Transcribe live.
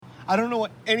I don't know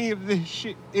what any of this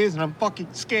shit is, and I'm fucking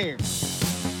scared.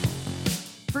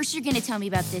 First, you're gonna tell me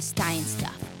about this science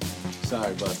stuff.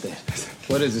 Sorry about that.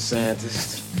 What is a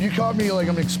scientist? You caught me like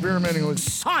I'm experimenting with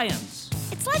Science!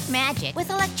 It's like magic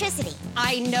with electricity.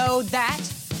 I know that.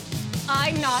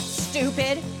 I'm not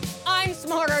stupid. I'm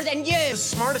smarter than you. The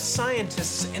smartest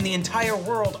scientists in the entire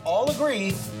world all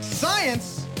agree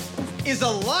Science is a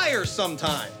liar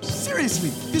sometimes. Seriously,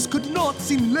 this could not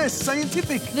seem less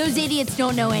scientific. Those idiots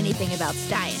don't know anything about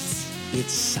science.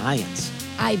 It's science.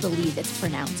 I believe it's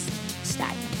pronounced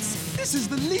science. This is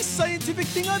the least scientific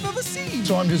thing I've ever seen.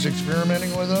 So I'm just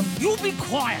experimenting with them. You be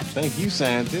quiet. Thank you,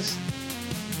 scientist.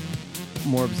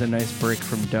 Morb's a nice break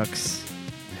from ducks.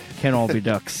 Can't all be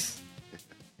ducks.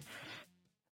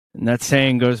 And that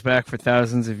saying goes back for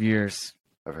thousands of years.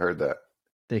 I've heard that.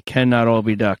 They cannot all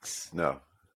be ducks. No.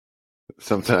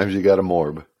 Sometimes you got a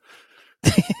morb.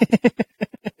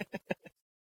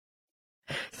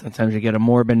 Sometimes you get a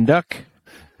morbid duck.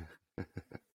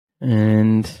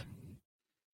 And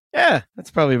yeah,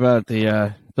 that's probably about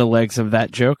the legs of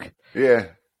that joke. Yeah.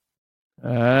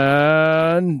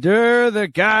 Under the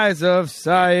guise of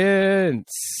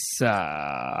science.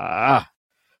 Hello,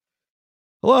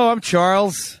 I'm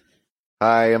Charles.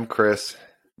 Hi, I'm Chris.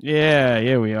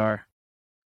 Yeah, we are.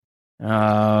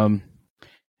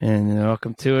 And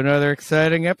welcome to another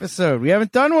exciting episode. We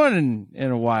haven't done one in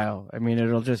a while. I mean,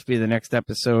 it'll just be the next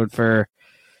episode for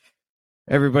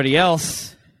everybody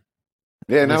else.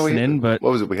 Yeah, no, but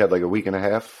what was it? We had like a week and a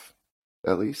half,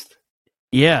 at least.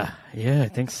 Yeah, I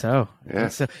think so. Yeah.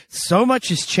 So much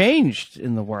has changed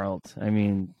in the world. I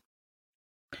mean,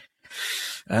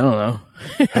 I don't know.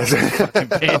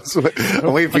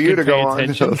 I'm waiing for you to go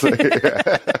on.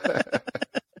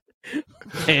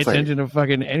 Pay attention to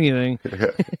fucking anything.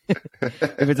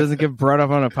 If it doesn't get brought up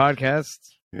on a podcast,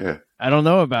 yeah, I don't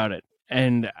know about it.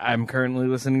 And I'm currently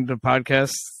listening to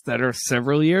podcasts that are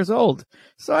several years old,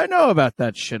 so I know about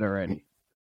that shit already.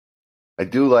 I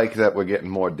do like that we're getting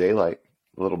more daylight,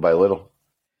 little by little.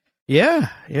 Yeah.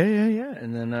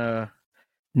 And then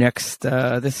next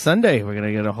this Sunday, we're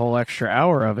gonna get a whole extra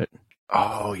hour of it.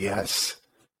 Oh yes.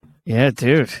 Yeah,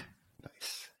 dude.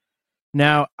 Nice.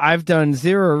 Now, I've done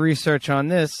zero research on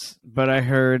this, but I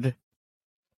heard,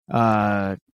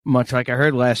 much like I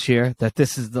heard last year, that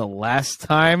this is the last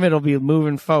time it'll be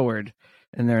moving forward,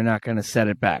 and they're not going to set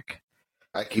it back.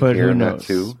 I keep hearing that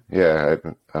too. Yeah,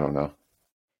 I don't know.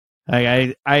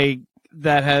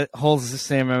 That holds the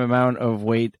same amount of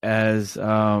weight as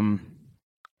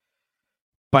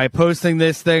by posting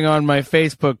this thing on my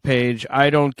Facebook page, I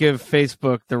don't give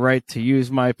Facebook the right to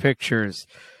use my pictures.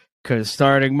 Because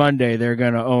starting Monday, they're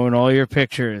going to own all your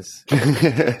pictures.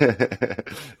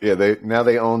 Yeah,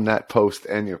 they own that post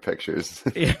and your pictures.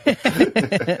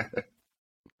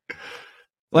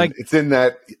 Like it's in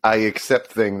that I accept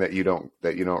thing that you don't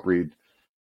read.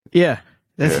 Yeah,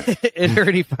 it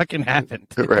already fucking happened.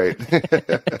 Right.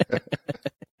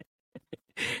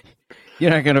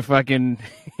 You're not gonna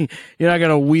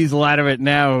weasel out of it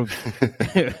now.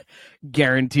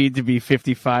 Guaranteed to be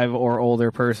 55 or older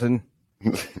person.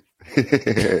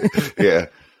 Yeah,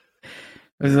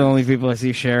 those are the only people I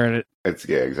see sharing it.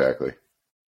 Yeah, exactly.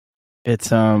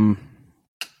 It's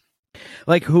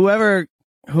like whoever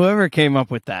came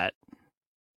up with that.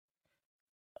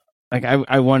 Like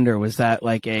I wonder, was it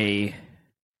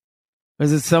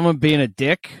someone being a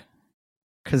dick?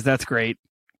 Because that's great.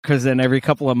 Because then every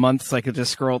couple of months, I could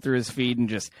just scroll through his feed and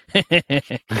just there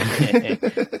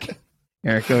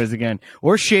it goes again.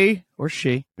 Or she.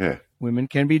 Yeah, women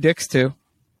can be dicks too.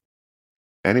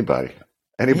 Anybody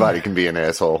can be an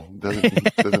asshole.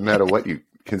 Doesn't matter what you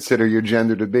consider your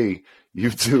gender to be.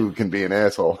 You too can be an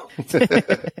asshole.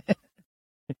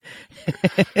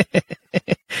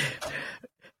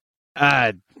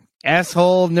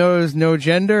 Asshole knows no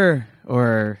gender,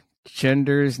 or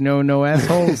genders know no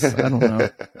assholes. I don't know.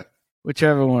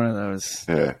 Whichever one of those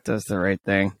does the right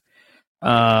thing.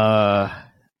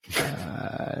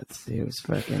 Let's see. It was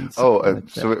fucking.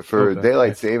 So for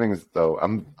daylight savings, though,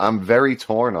 I'm very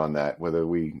torn on that, whether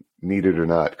we need it or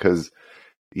not. Because,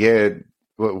 yeah,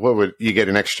 what would you get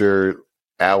an extra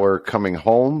hour coming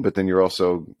home, but then you're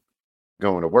also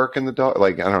going to work in the dark?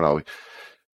 Like, I don't know.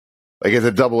 Like, it's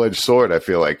a double-edged sword, I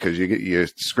feel like, because you're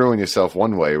screwing yourself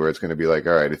one way where it's going to be like,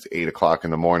 all right, it's 8 o'clock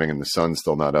in the morning and the sun's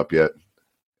still not up yet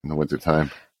in the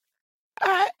wintertime.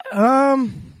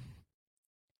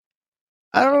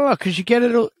 I don't know, because you get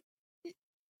it.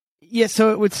 Yeah,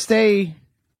 so it would stay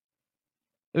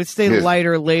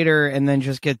lighter later, and then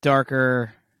just get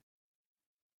darker.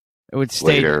 It would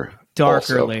stay darker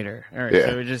also. Later. All right, so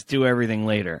it would just do everything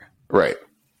later. Right.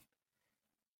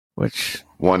 Which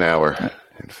 1 hour.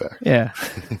 in fact. Yeah.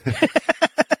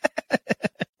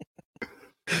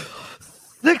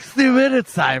 60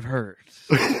 minutes, I've heard.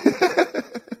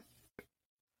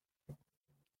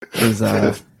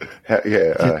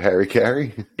 Harry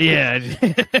Carey. Yeah,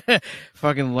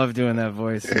 fucking love doing that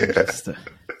voice. It just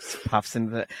pops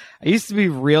into that. I used to be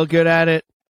real good at it,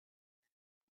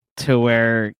 to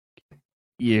where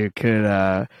you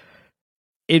could.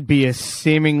 It'd be a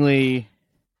seemingly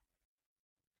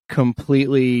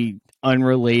completely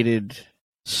unrelated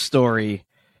story,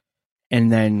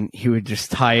 and then he would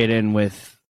just tie it in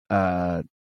with the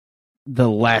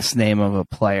last name of a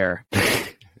player.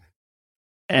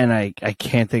 And I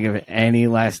can't think of any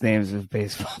last names of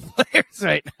baseball players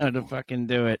right now to fucking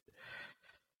do it.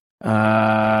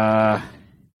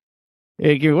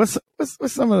 What's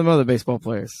some of them other baseball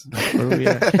players? What are we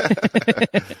at?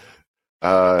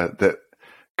 That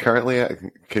currently,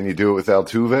 can you do it with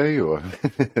Altuve? Or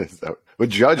but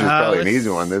Judge is probably an easy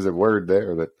one. There's a word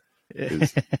there that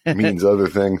means other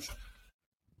things.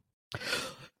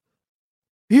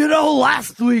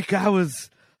 Last week I was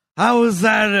at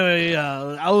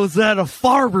a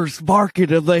farmer's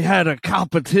market, and they had a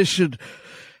competition,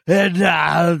 and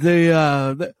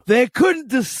they couldn't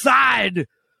decide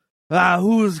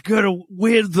who was gonna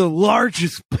win the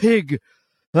largest pig,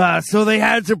 so they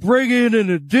had to bring in an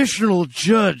additional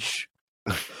judge.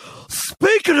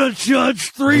 Speaking of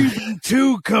Judge,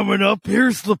 3-2 coming up.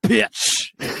 Here's the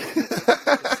pitch.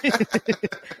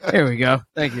 There we go.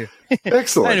 Thank you.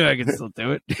 Excellent. I knew I could still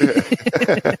do it.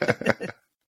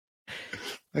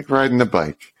 Like riding the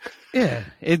bike. Yeah.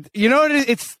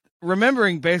 It's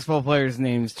remembering baseball players'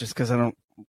 names just because I don't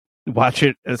watch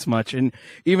it as much. And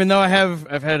even though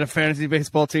I've had a fantasy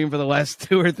baseball team for the last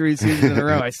 2 or 3 seasons in a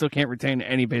row, I still can't retain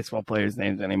any baseball players'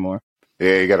 names anymore.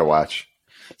 Yeah, you got to watch.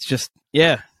 It's just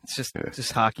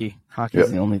hockey.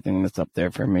 Hockey's the only thing that's up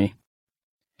there for me.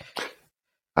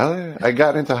 I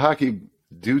got into hockey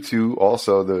due to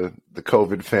also the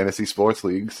COVID fantasy sports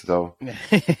leagues. So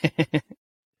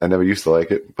I never used to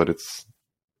like it, but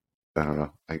I don't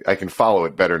know. I can follow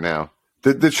it better now.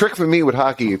 The trick for me with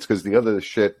hockey, it's because the other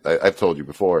shit, I've told you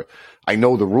before, I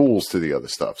know the rules to the other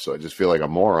stuff. So I just feel like a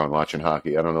moron watching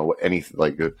hockey. I don't know anything,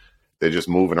 like they're just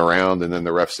moving around and then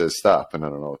the ref says stop and I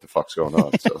don't know what the fuck's going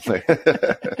on. So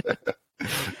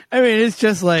I mean, it's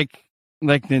just like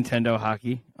Nintendo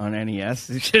hockey on NES.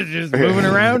 It's just moving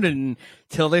around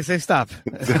until they say stop.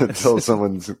 Until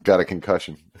someone's got a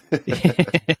concussion.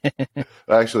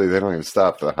 Actually, they don't even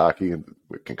stop for the hockey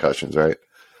with concussions, right?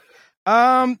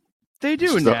 They do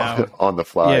just now. On the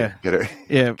fly. Yeah.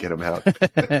 Get them out.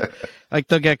 Like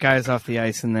they'll get guys off the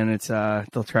ice and then it's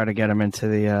they'll try to get them into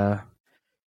the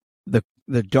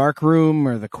dark room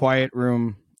or the quiet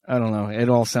room. I don't know. It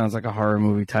all sounds like a horror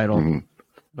movie title,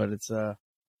 but it's So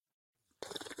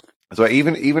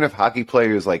even if hockey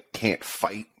players like can't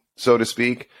fight, so to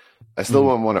speak, I still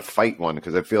wouldn't want to fight one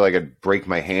because I feel like I'd break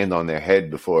my hand on their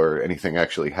head before anything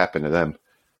actually happened to them.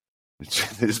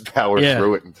 Just power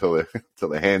through it until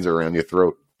the hands are around your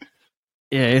throat.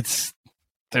 Yeah,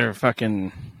 they're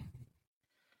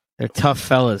tough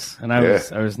fellas, and I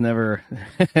was never.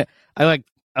 I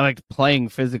liked playing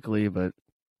physically, but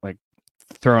like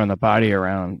throwing the body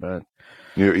around. But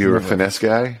you were a finesse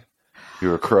guy. You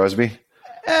were Crosby.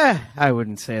 I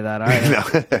wouldn't say that either.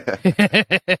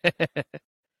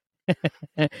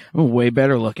 I'm way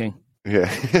better looking.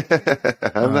 Yeah,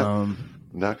 I'm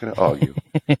not going to argue.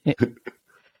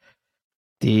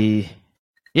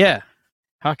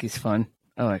 Hockey's fun.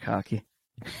 I like hockey.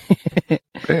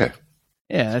 Yeah,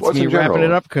 that's sports me in general. wrapping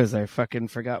it up because I fucking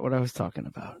forgot what I was talking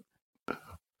about.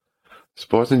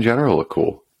 Sports in general are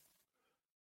cool.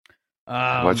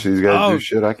 Watch these guys do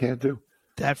shit I can't do.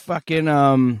 That fucking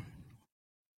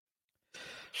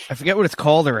I forget what it's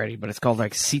called already, but it's called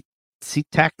like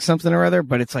SeaTac something or other.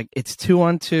 But it's like it's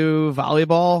 2-on-2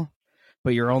 volleyball,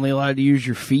 but you're only allowed to use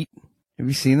your feet. Have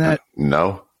you seen that?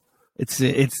 No. It's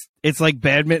like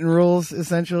badminton rules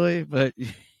essentially, but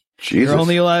Jesus. you're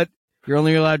only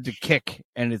allowed to kick,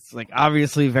 and it's like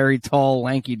obviously very tall,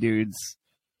 lanky dudes.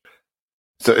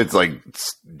 So it's like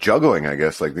juggling, I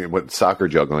guess, like what soccer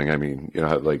juggling. I mean, you know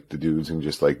how like the dudes can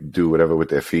just like do whatever with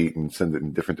their feet and send it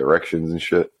in different directions and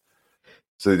shit.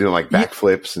 So they're doing like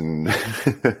backflips and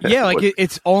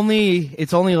it's only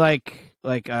it's only like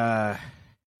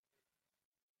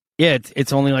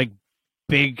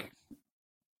big.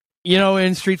 You know,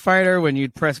 in Street Fighter, when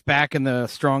you'd press back in the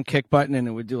strong kick button and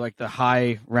it would do like the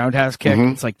high roundhouse kick,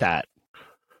 it's like that.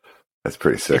 That's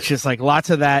pretty sick. It's just like lots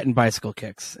of that and bicycle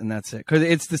kicks, and that's it. Because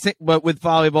it's the same, but with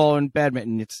volleyball and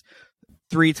badminton, it's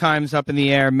 3 times up in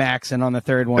the air max, and on the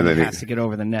third one, it has to get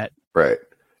over the net. Right.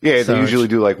 Yeah, So they usually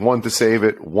do like one to save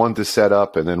it, one to set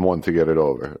up, and then one to get it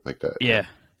over, like that. Yeah.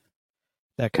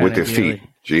 That kind With of their feet.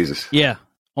 Jesus. Yeah.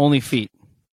 Only feet.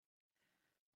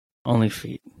 Only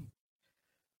feet.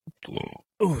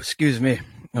 Oh, excuse me.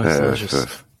 That was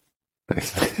delicious.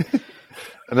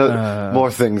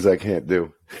 More things I can't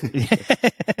do.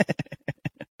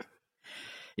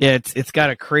 Yeah, it's got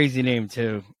a crazy name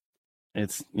too.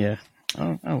 It's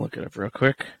I'll look it up real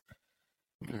quick.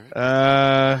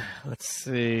 Let's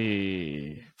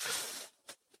see.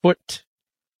 Foot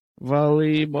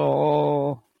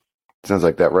volleyball. Sounds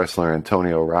like that wrestler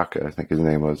Antonio Rocca, I think his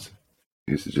name was.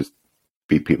 He used to just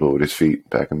beat people with his feet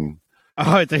back in.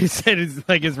 Oh, I thought you said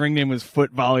his ring name was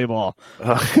Foot Volleyball.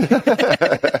 What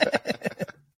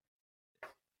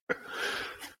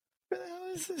the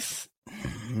hell is this?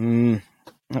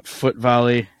 Not foot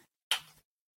volley.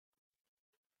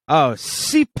 Oh,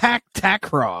 CPAC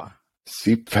Takraw.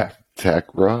 CPAC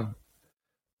Takraw?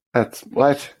 That's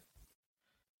what?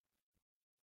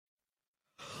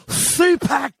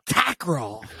 CPAC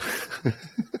Takraw.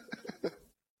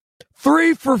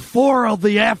 3 for 4 of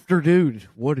the afternoon.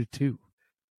 What a 2.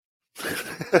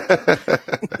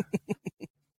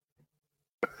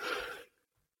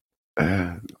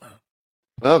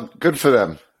 Well, good for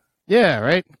them. Yeah,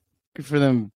 right? Good for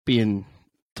them being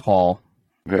tall.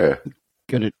 Yeah.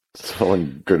 Good at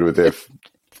someone good with their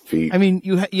feet. I mean,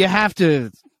 you have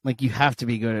to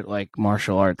be good at like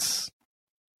martial arts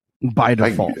by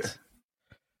default.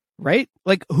 Right?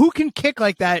 Like who can kick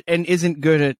like that and isn't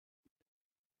good at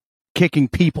kicking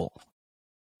people?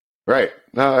 Right.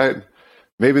 No,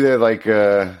 maybe they're like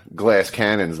glass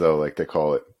cannons though, like they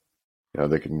call it. You know,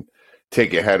 they can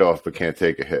take your head off but can't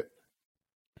take a hit.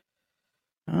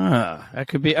 That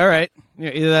could be all right.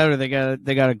 Yeah, either that or they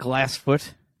got a glass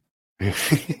foot.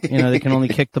 They can only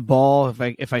kick the ball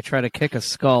if I try to kick a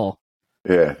skull.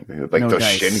 Yeah, like those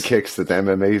dice. shin kicks that the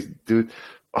MMA do.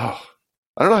 Oh,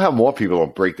 I don't know how more people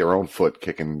don't break their own foot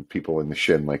kicking people in the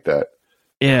shin like that.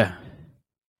 Yeah.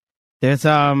 There's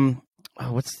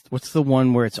what's the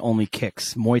one where it's only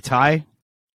kicks? Muay Thai?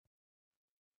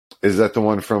 Is that the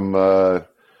one from the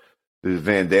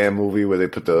Van Damme movie where they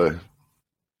put the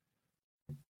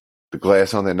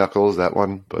glass on their knuckles? That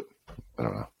one, but I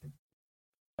don't know.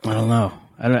 I don't know.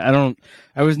 I don't.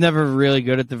 I was never really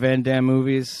good at the Van Damme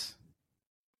movies.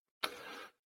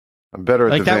 I'm better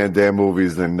at like the Van Damme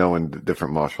movies than knowing the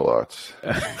different martial arts.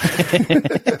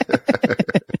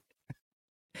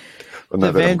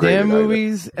 The Van Damme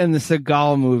movies and the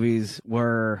Seagal movies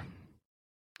were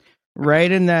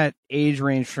right in that age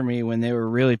range for me when they were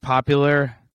really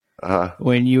popular.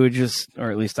 When you would just, or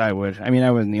at least I would. I mean,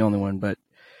 I wasn't the only one, but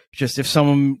just if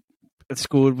someone at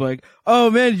school would be like, "Oh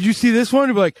man, did you see this one?"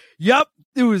 I'd be like, "Yup,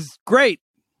 it was great."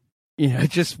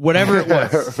 Just whatever it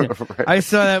was. Right. I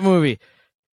saw that movie.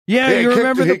 Yeah, you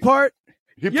remember the part?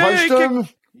 He punched him.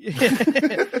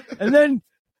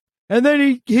 and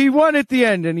then he won at the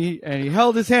end, and he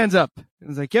held his hands up. And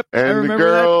was like, "Yep, and I remember the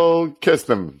girl that. Kissed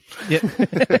him. Yeah.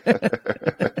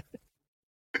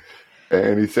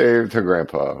 And he saved her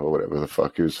grandpa or whatever the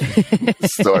fuck he was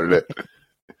started it.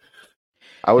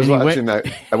 I was watching that.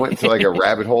 I went into like a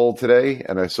rabbit hole today,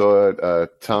 and I saw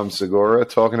Tom Segura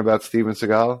talking about Steven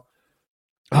Seagal.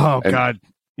 Oh God.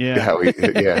 Yeah, how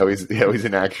he's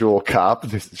an actual cop.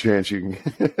 There's a chance you can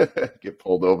get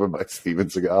pulled over by Steven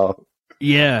Seagal.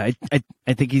 Yeah, I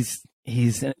think he's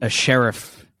a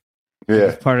sheriff.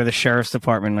 Yeah, he's part of the sheriff's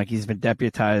department. Like he's been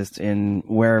deputized in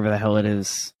wherever the hell it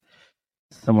is,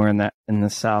 somewhere in the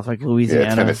South, like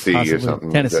Louisiana, Tennessee possibly. or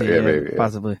something. Tennessee, maybe,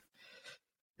 possibly.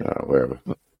 Wherever.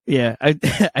 Yeah,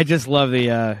 I just love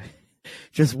the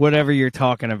just whatever you're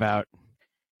talking about.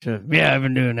 I've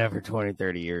been doing that for 20,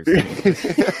 30 years.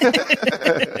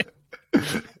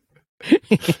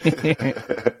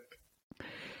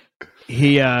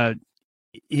 He's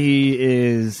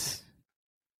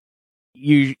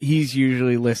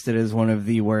usually listed as one of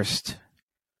the worst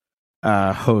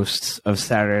hosts of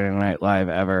Saturday Night Live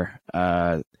ever.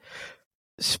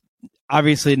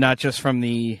 Obviously, not just from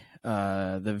the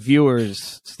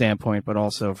viewers' standpoint, but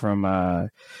also from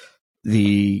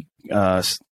the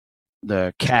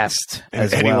cast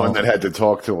as well. Anyone that had to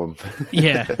talk to him.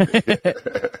 Yeah.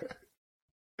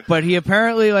 But he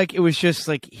apparently, it was just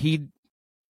he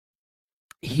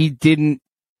didn't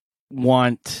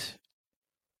want.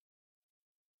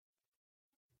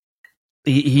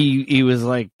 He was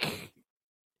I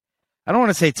don't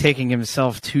want to say taking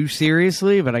himself too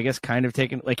seriously, but I guess kind of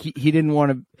taking he didn't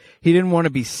want to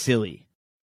be silly.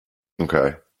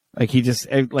 Okay.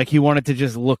 He wanted to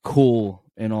just look cool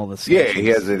in all the sketches. Yeah, he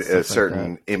has a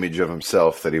certain image of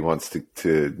himself that he wants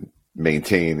to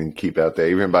maintain and keep out there.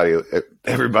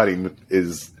 Everybody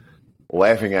is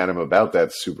laughing at him about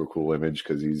that super cool image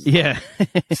because he's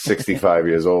 65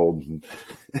 years old.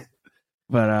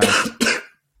 But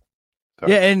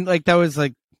yeah, and like that was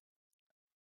like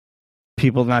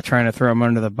people not trying to throw him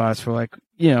under the bus for like,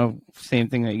 you know, same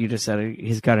thing that you just said.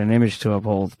 He's got an image to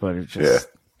uphold, but it's just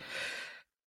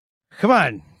come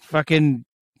on, fucking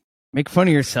make fun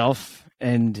of yourself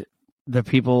and the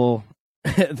people,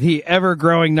 the ever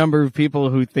growing number of people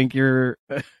who think you're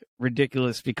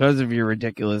ridiculous because of your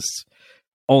ridiculous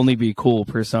only be cool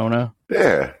persona.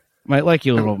 Yeah. Might like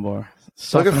you a little more.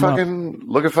 Look at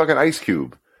fucking Ice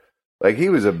Cube. Like he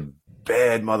was a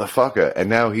bad motherfucker and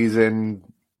now he's in,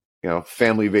 you know,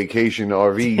 family vacation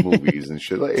RV movies and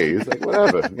shit. Like, hey, he's like,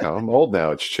 whatever. You know, I'm old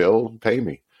now. It's chill. Pay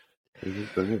me.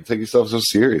 Don't take yourself so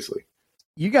seriously.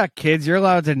 You got kids. You're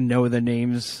allowed to know the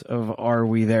names of Are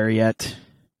We There Yet?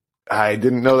 I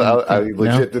didn't know that. I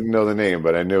legit didn't know the name,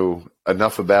 but I knew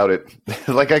enough about it.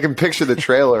 Like I can picture the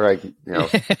trailer. I've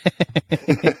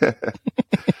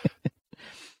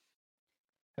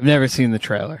never seen the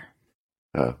trailer.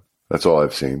 Oh, that's all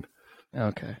I've seen.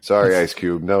 Okay. Sorry, Ice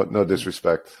Cube. No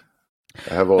disrespect.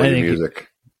 I have all your music.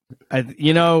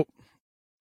 You know,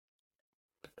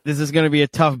 this is going to be a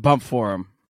tough bump for him.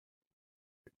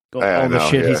 All the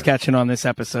shit he's catching on this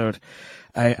episode.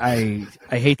 I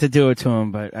hate to do it to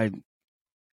him, but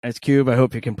Ice Cube, I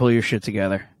hope you can pull your shit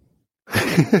together.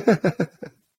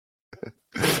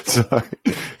 Sorry.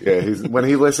 Yeah, when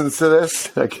he listens to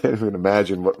this, I can't even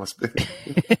imagine what must be.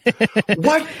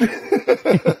 What?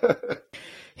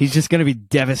 He's just going to be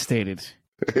devastated.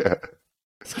 Yeah.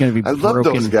 He's going to be broken. Love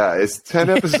those guys. 10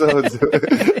 episodes.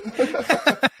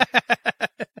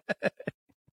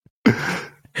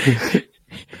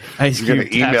 Ice Cube going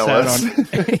to email us.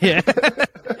 Yeah.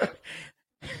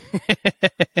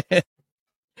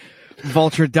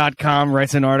 Vulture.com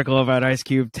writes an article about Ice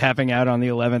Cube tapping out on the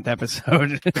 11th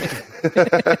episode.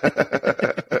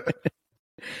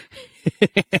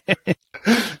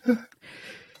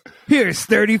 Here's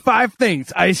 35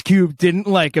 things Ice Cube didn't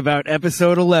like about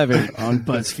episode 11 on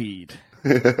BuzzFeed.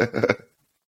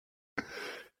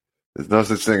 There's no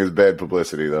such thing as bad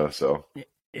publicity, though, so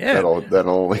that'll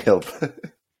only help.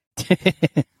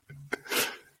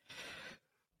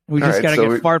 We just got to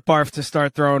get FartBarf to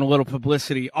start throwing a little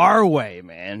publicity our way,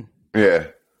 man. Yeah.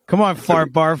 Come on,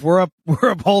 FartBarf. We're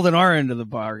upholding our end of the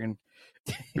bargain.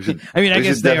 I mean, I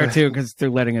guess they are too because they're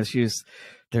letting us use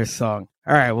their song.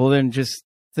 All right, well then just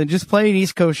play an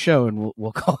East Coast show and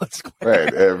we'll call it square.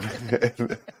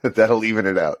 Right. That'll even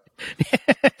it out.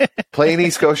 Play an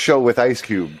East Coast show with Ice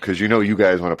Cube because you know you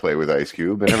guys want to play with Ice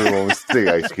Cube and everyone wants to see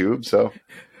Ice Cube. So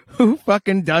who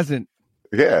fucking doesn't?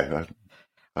 Yeah.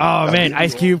 Oh man,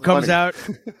 Ice Cube comes out.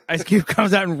 Ice Cube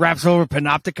comes out and raps over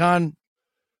Panopticon.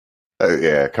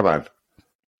 Yeah, come on.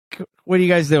 What are you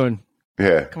guys doing?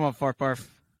 Yeah, come on, FartBarf.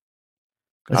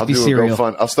 I'll do serial.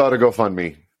 I'll start a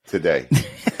GoFundMe today.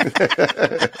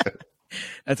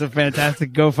 That's a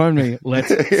fantastic GoFundMe. Let's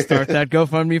start that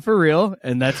GoFundMe for real,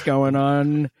 and that's going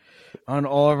on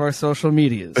all of our social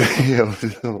medias. Yeah,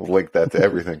 we'll link that to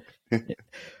everything.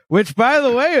 Which, by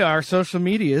the way, our social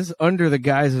medias under the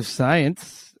guise of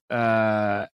science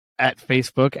at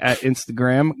Facebook, at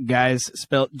Instagram, guys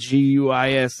spelled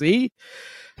GUISE,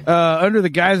 under the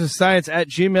guise of science at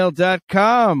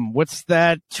gmail.com. What's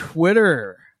that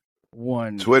Twitter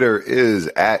one? Twitter is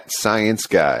at Science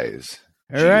Guys.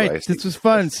 All right. This was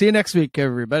fun. See you next week,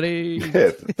 everybody.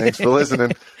 Yeah, thanks for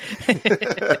listening.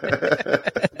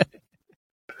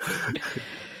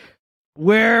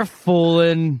 We're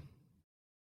fooling.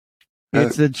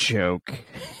 It's a joke.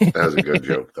 That was a good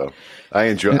joke, though. I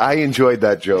enjoyed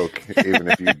that joke, even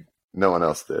if no one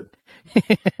else did.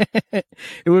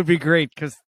 It would be great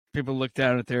because people look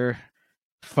down at their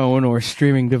phone or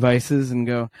streaming devices and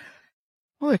go,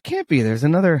 "Well, it can't be. There's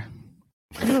another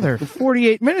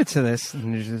 48 minutes of this,"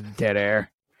 and there's just dead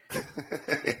air.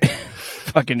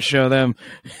 Fucking show them.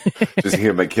 Just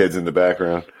hear my kids in the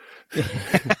background.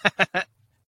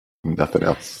 Nothing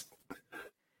else.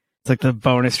 It's like the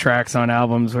bonus tracks on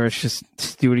albums where it's just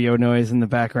studio noise in the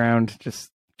background, just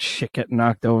shit getting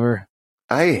knocked over.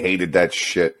 I hated that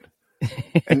shit.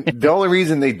 And the only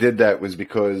reason they did that was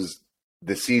because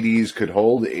the CDs could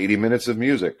hold 80 minutes of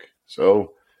music.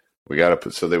 So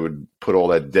they would put all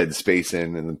that dead space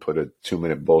in and then put a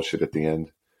 2-minute bullshit at the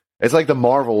end. It's like the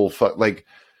Marvel,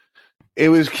 it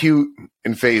was cute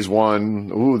in phase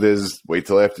 1. Ooh, wait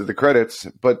till after the credits.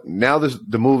 But now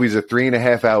the movies are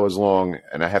 3.5 hours long,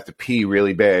 and I have to pee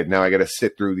really bad. Now I got to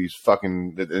sit through these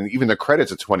and even the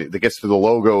credits are 20. It gets to the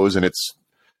logos, and it's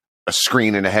a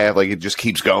screen and a half. Like it just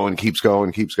keeps going.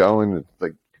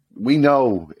 Like we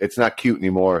know it's not cute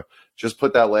anymore. Just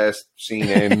put that last scene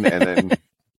in, and then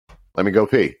let me go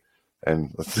pee,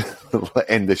 and let's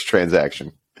end this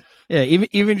transaction. Yeah,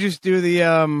 even just do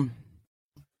the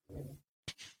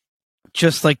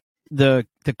just like the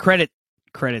credit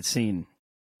scene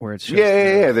where it's just,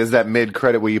 yeah. There's that mid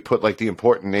credit where you put like the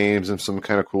important names and some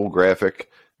kind of cool graphic,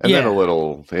 and then a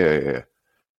little yeah.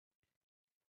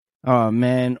 Oh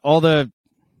man, all the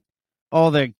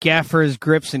gaffers,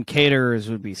 grips, and caterers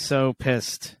would be so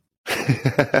pissed.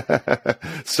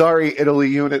 Sorry, Italy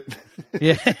unit.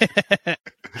 Yeah.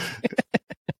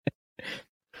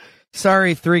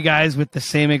 Sorry, 3 guys with the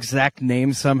same exact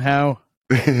name somehow.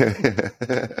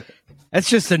 That's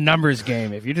just a numbers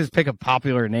game. If you just pick a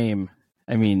popular name,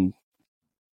 I mean,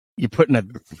 you're putting a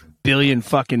billion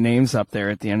fucking names up there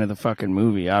at the end of the fucking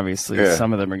movie. Obviously,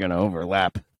 some of them are going to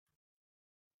overlap.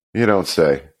 You don't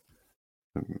say.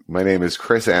 My name is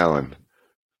Chris Allen.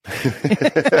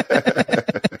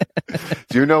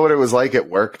 Do you know what it was like at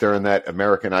work during that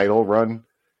American Idol run?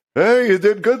 Hey, you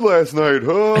did good last night.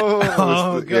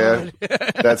 Oh, God.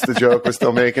 Yeah, that's the joke we're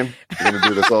still making. You're going to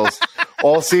do this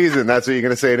all season. That's what you're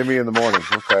going to say to me in the morning.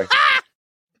 Okay.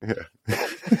 Yeah.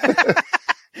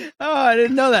 Oh, I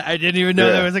didn't know that. I didn't even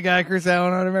know there was a guy, Chris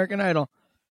Allen, on American Idol.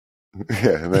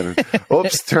 Yeah, and then,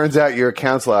 oops, turns out your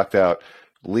account's locked out.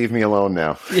 Leave me alone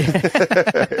now.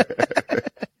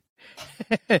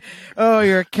 Oh,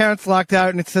 your account's locked out,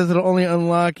 and it says it'll only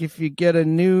unlock if you get a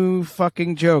new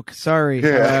fucking joke. Sorry.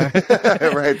 Yeah,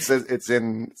 right. It says it's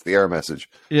the error message.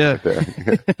 Yeah.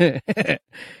 Right there.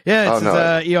 Yeah, it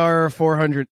says ER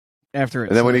 400 after it.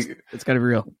 And then when it's got to be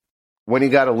real. When he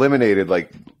got eliminated,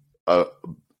 like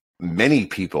many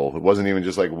people, it wasn't even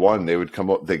just like one. They would come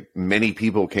up. Many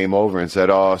people came over and said,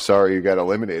 "Oh, sorry, you got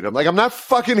eliminated." I'm like, I'm not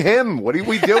fucking him. What are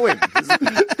we doing?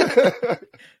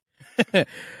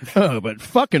 Oh, but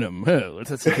fucking him. Oh,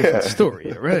 that's a different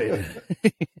story, right?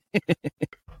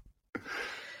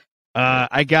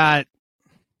 I got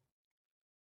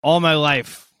all my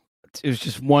life. It was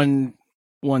just one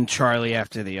Charlie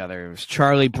after the other. It was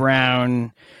Charlie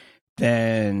Brown,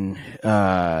 then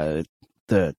the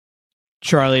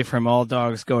Charlie from All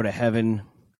Dogs Go to Heaven.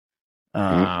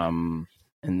 And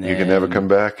then You Can Never Come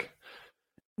Back.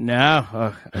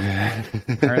 No,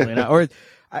 apparently not. Or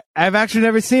I've actually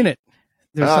never seen it.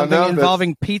 There's something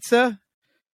involving pizza,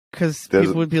 because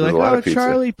people would be like, "Oh,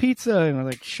 Charlie Pizza," and I'm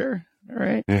like, "Sure, all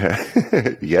right."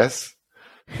 Yeah. Yes.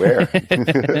 Where?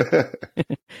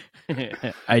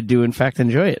 I do, in fact,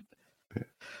 enjoy it.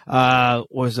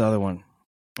 What was the other one?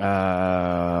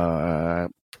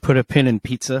 Put a pin in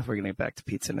pizza. We're gonna get back to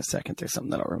pizza in a second. There's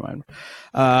something that'll remind me.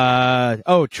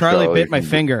 Charlie bit my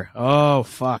finger. Oh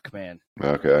fuck, man.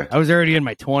 Okay. I was already in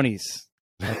my 20s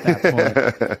at that point.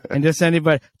 And just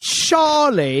anybody,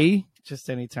 Charlie, just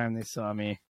anytime they saw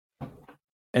me.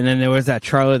 And then there was that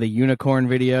Charlie the Unicorn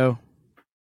video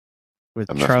with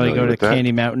Charlie Go to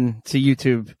Candy Mountain. It's a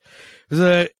YouTube. It was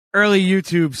an early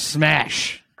YouTube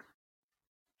smash.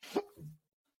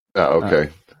 Oh, okay.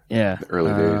 Yeah. The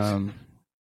early days.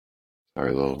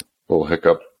 Sorry, little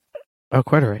hiccup. Oh,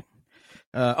 quite all right.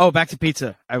 Back to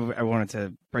pizza. I wanted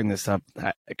to bring this up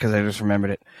because I just remembered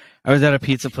it. I was at a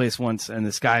pizza place once, and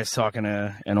this guy's talking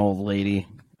to an old lady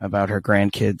about her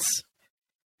grandkids,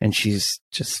 and she's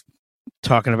just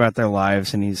talking about their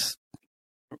lives, and he's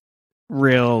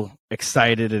real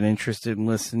excited and interested and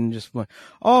listening. Just like,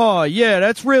 oh, yeah,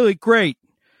 that's really great.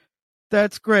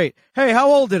 That's great. Hey,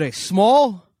 how old are they?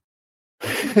 Small?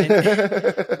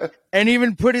 And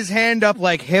even put his hand up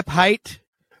like hip height.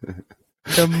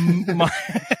 To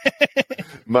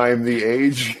mime the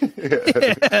age.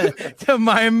 To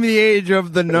mime the age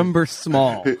of the number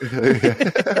small.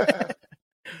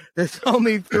 There's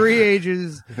only 3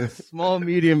 ages: small,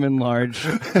 medium, and large.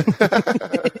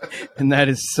 And that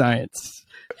is science.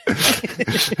 Oh,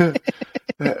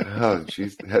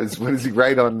 jeez. What does he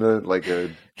write on a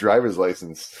driver's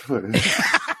license?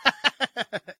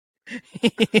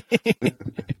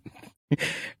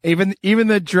 Even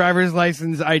the driver's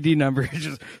license ID number is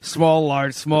just small,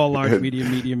 large,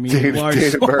 medium, large.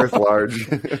 Date of birth, large.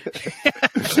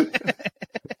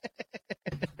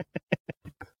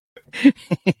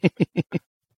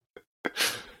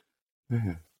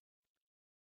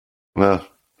 Well,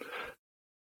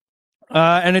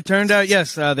 and it turned out,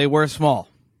 yes, they were small.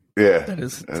 Yeah,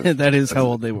 that is how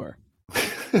old they were,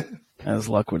 as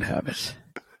luck would have it.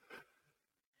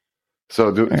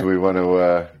 So, do we want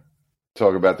to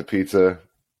talk about the pizza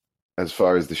as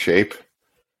far as the shape?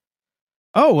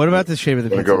 Oh, what about the shape of the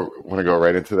pizza? Want to go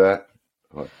right into that?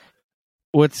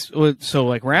 So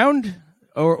like round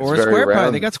or square pie?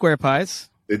 They got square pies.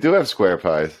 They do have square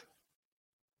pies.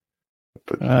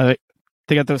 But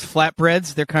they got those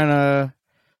flatbreads. They're kind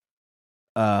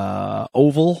of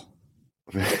oval,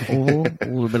 a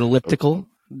little bit elliptical,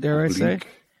 dare I say.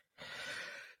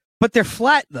 But they're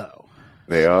flat, though.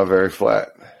 They are very flat.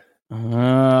 I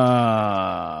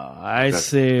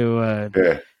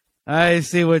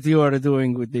see what you are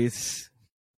doing with this.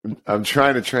 I'm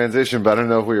trying to transition, but I don't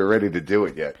know if we were ready to do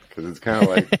it yet, because it's kind of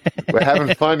like we're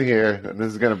having fun here, and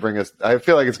this is going to bring us. I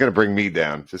feel like it's going to bring me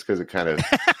down, just because it kind of.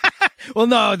 Well,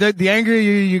 no, the angrier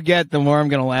you get, the more I'm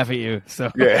going to laugh at you.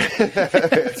 So yeah,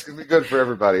 it's going to be good for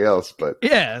everybody else, but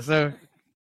yeah. So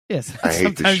yes,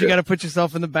 sometimes you got to put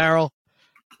yourself in the barrel.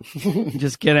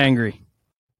 Just get angry.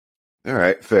 All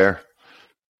right, fair.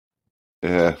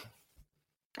 Yeah.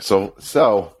 So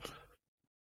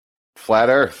flat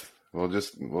Earth. That's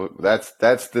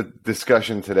the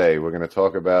discussion today. We're going to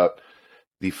talk about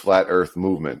the flat Earth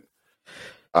movement.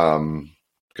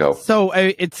 Go. So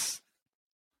it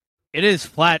is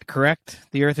flat, correct?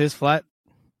 The Earth is flat.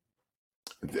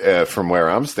 From where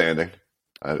I'm standing,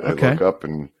 I look up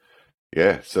and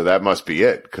yeah. So that must be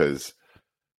it, because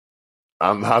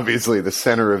I'm obviously the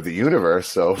center of the universe.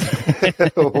 So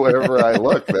wherever I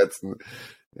look, that's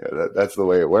the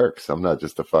way it works. I'm not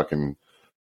just a fucking,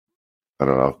 I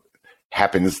don't know,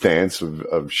 happenstance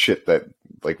of shit that,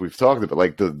 like we've talked about,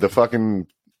 like the fucking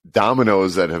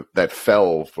dominoes that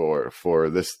fell for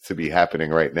this to be happening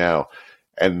right now,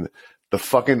 and the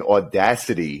fucking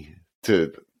audacity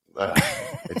to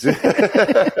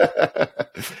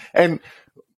and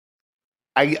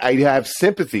I have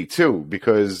sympathy too,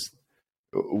 because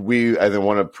as in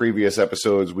one of previous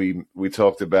episodes, we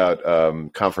talked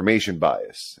about confirmation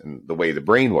bias and the way the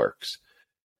brain works,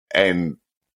 and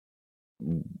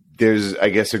there's, I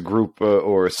guess, a group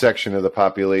or a section of the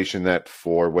population that,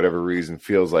 for whatever reason,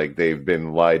 feels like they've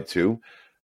been lied to.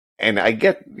 And I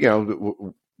get,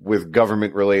 with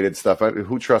government-related stuff,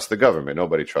 who trusts the government?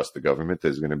 Nobody trusts the government.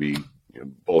 There's going to be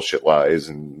bullshit lies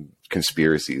and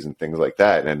conspiracies and things like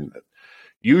that. And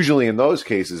usually in those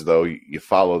cases, though, you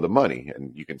follow the money,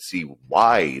 and you can see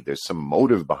why there's some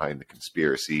motive behind the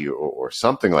conspiracy or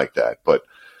something like that. But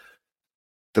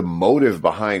the motive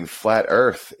behind flat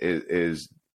Earth is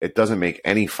it doesn't make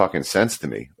any fucking sense to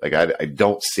me. Like I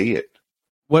don't see it.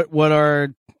 What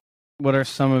are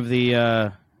some of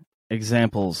the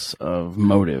examples of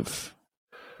motive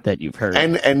that you've heard?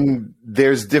 And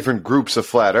there's different groups of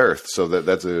flat Earth, so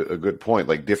that's a good point.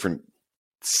 Like different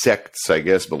sects, I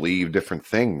guess, believe different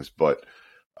things, but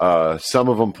some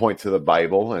of them point to the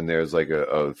Bible, and there's like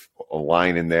a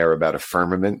line in there about a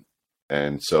firmament,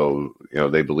 and so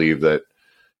they believe that,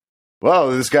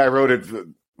 well, this guy wrote it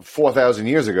 4,000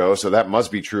 years ago, so that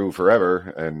must be true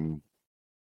forever. And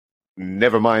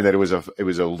never mind that it was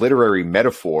a literary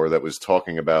metaphor that was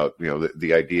talking about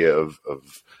the idea of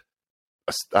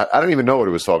I don't even know what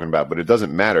it was talking about, but it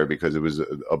doesn't matter, because it was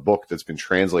a book that's been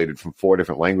translated from 4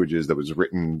 different languages that was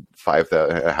written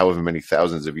 5,000, however many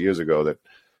thousands of years ago. That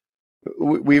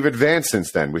we've advanced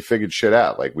since then. We figured shit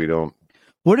out. Like we don't.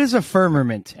 What is a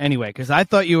firmament anyway? Because I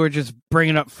thought you were just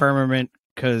bringing up firmament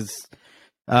because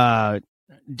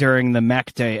during the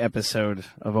Mac Day episode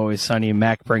of Always Sunny,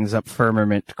 Mac brings up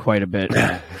firmament quite a bit.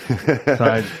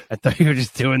 So I thought you were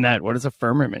just doing that. What is a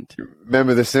firmament?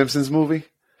 Remember the Simpsons movie?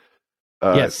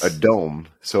 Yes. A dome.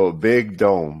 So a big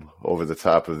dome over the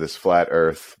top of this flat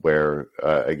Earth where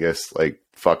I guess like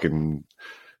fucking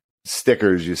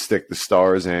stickers you stick the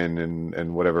stars in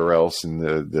and whatever else, and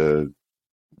the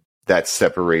that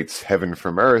separates heaven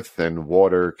from earth, and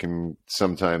water can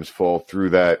sometimes fall through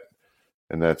that,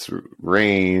 and that's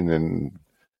rain and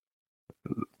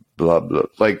blah blah.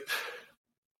 Like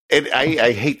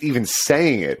I hate even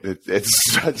saying it.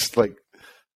 It's such like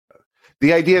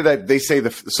the idea that they say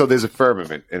so there's a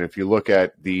firmament, and if you look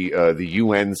at the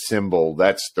UN symbol,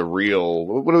 that's the real.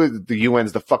 What are the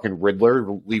UN's the fucking Riddler,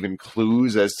 leaving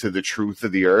clues as to the truth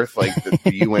of the Earth. Like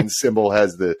the UN symbol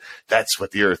has that's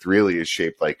what the Earth really is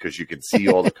shaped like, because you can see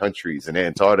all the countries, and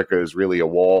Antarctica is really a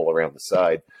wall around the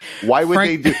side. Why would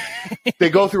they do? They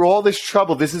go through all this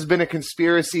trouble. This has been a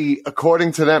conspiracy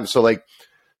according to them. So like,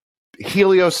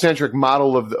 heliocentric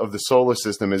model of the solar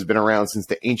system has been around since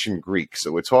the ancient Greeks.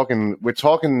 So we're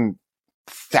talking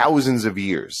thousands of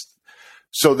years.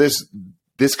 So this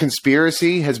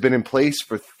conspiracy has been in place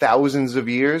for thousands of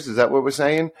years. Is that what we're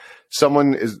saying?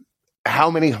 How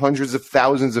many hundreds of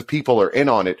thousands of people are in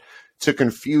on it to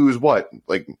confuse what?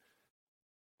 Like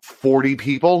 40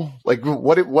 people? Like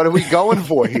what are we going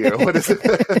for here? What is it?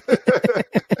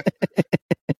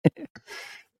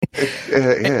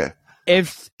 Yeah.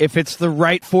 If it's the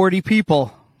right 40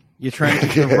 people, you're trying to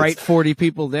get the right 40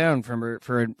 people down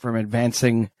from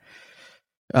advancing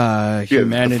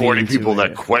humanity. The 40 into people it.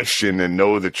 that question and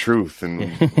know the truth,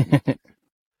 and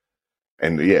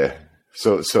and yeah.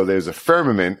 So there's a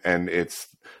firmament, and it's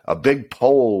a big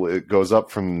pole. It goes up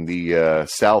from the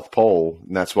South Pole,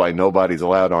 and that's why nobody's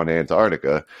allowed on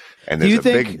Antarctica. And there's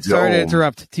big dome. Sorry to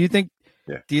interrupt. Do you think?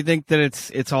 Yeah. Do you think that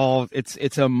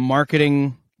it's a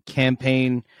marketing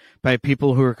campaign by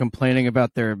people who are complaining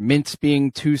about their mints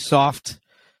being too soft,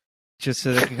 just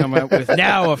so they can come out with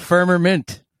now a firmer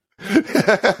mint?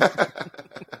 Enough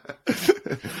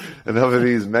of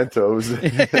these Mentos.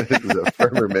 This is a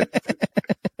firmer mint.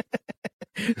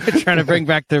 They're trying to bring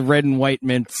back the red and white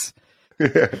mints.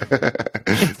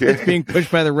 It's being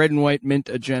pushed by the red and white mint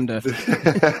agenda.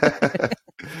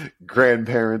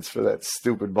 Grandparents for that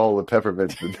stupid bowl of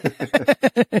peppermint.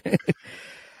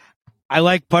 I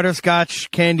like butterscotch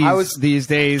candies these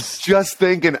days. Just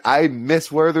thinking, I miss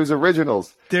Werther's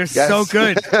Originals. They're so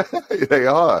good. They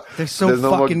are. They're so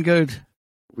fucking good.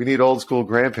 We need old school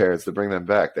grandparents to bring them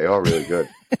back. They are really good.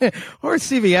 Or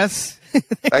CVS.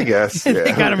 I guess. Yeah.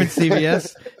 They got them in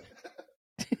CVS.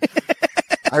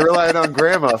 I relied on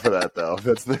grandma for that, though.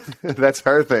 That's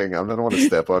her thing. I don't want to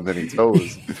step on any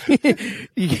toes.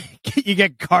 you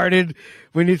get carded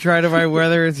when you try to buy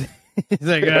Werther's. It's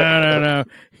like, no.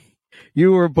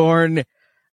 You were born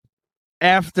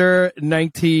after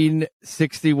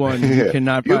 1961. You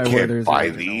cannot buy Werther's. Buy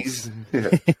these. Yeah.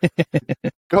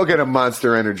 Go get a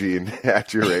Monster Energy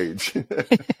at your age.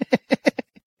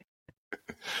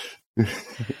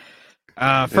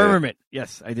 Firmament.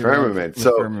 Yes, I did. Firmament.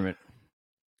 Firmament.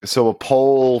 So a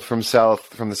pole from the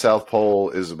South Pole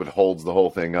is what holds the whole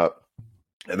thing up.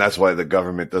 And that's why the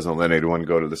government doesn't let anyone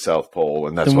go to the South Pole.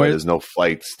 And that's why there's no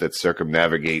flights that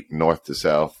circumnavigate north to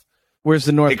south. Where's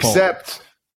the North Pole? Except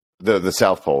the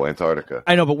South Pole, Antarctica.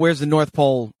 I know, but where's the North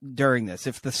Pole during this?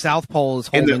 If the South Pole is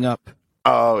holding up.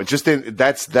 Oh,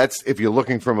 that's if you're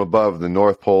looking from above, the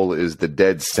North Pole is the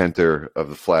dead center of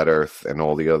the flat Earth, and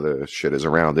all the other shit is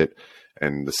around it.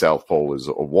 And the South Pole is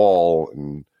a wall,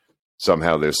 and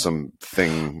somehow there's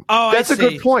something. Oh, that's a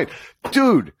good point,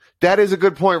 dude. That is a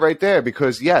good point right there,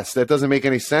 because yes, that doesn't make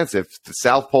any sense. If the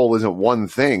South Pole isn't one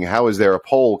thing, how is there a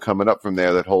pole coming up from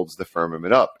there that holds the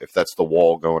firmament up? If that's the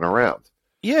wall going around.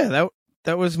 Yeah,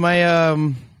 that was my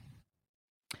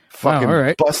fucking all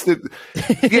right. busted.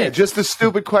 Yeah, just a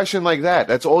stupid question like that.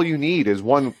 That's all you need is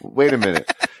one. Wait a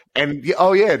minute, and the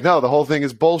whole thing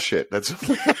is bullshit. That's.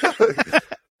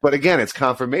 But again, it's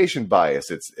confirmation bias.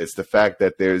 It's the fact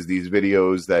that there's these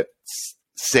videos that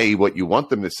say what you want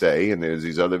them to say, and there's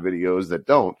these other videos that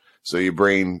don't. So your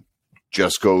brain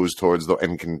just goes towards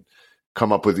and can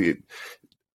come up with it.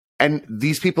 And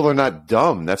these people are not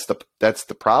dumb. That's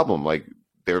the problem. Like,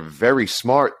 they're very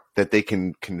smart that they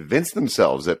can convince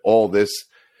themselves that all this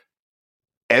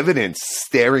evidence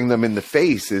staring them in the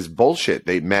face is bullshit.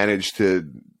 They manage to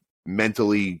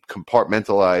mentally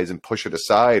compartmentalize and push it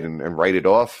aside and write it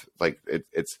off. Like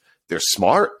they're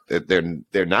smart.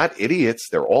 They're not idiots.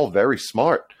 They're all very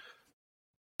smart,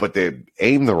 but they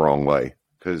aim the wrong way.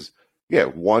 Because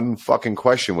one fucking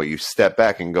question where you step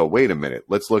back and go, wait a minute,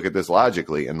 let's look at this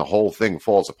logically, and the whole thing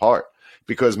falls apart.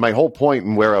 Because my whole point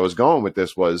and where I was going with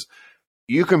this was,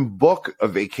 you can book a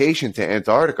vacation to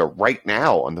Antarctica right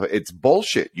now. It's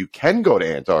bullshit. You can go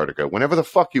to Antarctica whenever the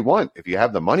fuck you want if you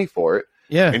have the money for it.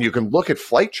 Yeah. And you can look at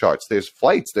flight charts. There's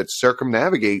flights that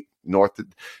circumnavigate north.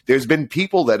 There's been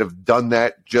people that have done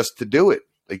that just to do it.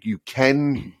 Like, you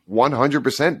can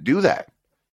 100% do that.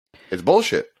 It's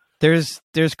bullshit. There's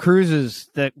cruises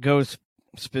that go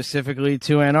specifically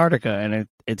to Antarctica, and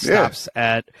it stops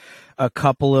at a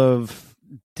couple of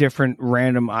different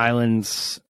random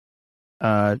islands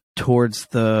towards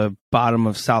the bottom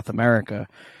of South America.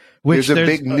 There's a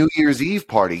big New Year's Eve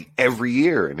party every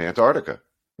year in Antarctica.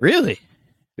 Really?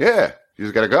 Yeah, you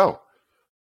just got to go.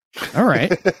 All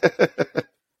right.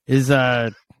 Is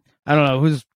I don't know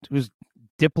who's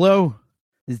Diplo?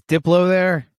 Is Diplo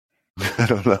there? I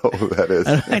don't know who that is.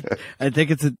 I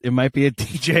think it might be a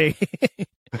DJ.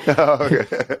 Oh,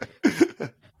 okay.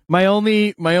 My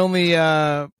only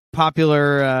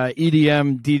popular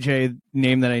EDM DJ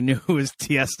name that I knew was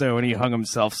Tiesto, and he hung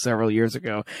himself several years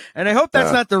ago. And I hope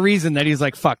that's not the reason that he's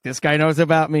like, fuck, this guy knows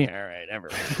about me. All right,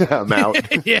 everyone. I'm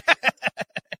out. Yeah.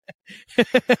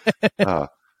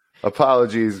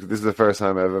 Apologies. This is the first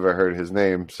time I've ever heard his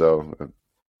name, so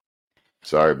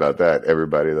sorry about that,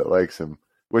 everybody that likes him.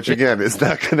 Which, again, is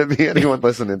not going to be anyone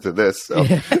listening to this. So.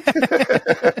 Yeah.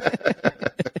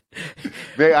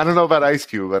 I don't know about Ice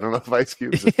Cube. I don't know if Ice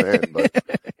Cube's a fan. But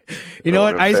you know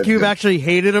what? Ice Cube actually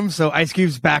hated him, so Ice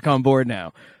Cube's back on board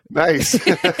now. Nice.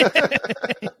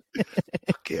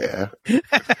 Yeah.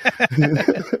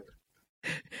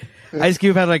 Ice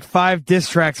Cube had like 5 diss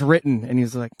tracks written, and he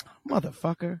was like,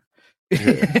 "Motherfucker."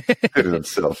 Yeah, did it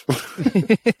himself.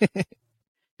 You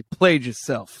played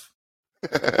yourself.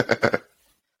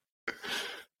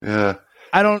 Yeah.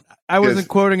 I wasn't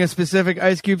quoting a specific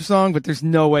Ice Cube song, but there's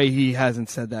no way he hasn't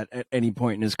said that at any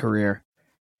point in his career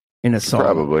in a song.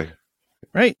 Probably.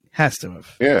 Right? Has to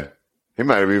have. Yeah. He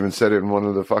might have even said it in one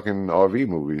of the fucking RV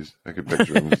movies. I could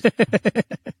picture him.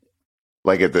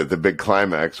 Like at the big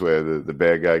climax where the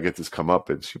bad guy gets his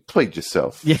comeuppance. You played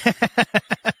yourself. Yeah.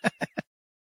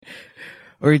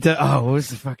 Or what was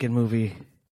the fucking movie?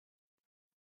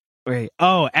 Wait.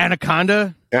 Oh,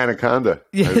 Anaconda? Anaconda.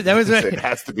 Yeah, that was right. It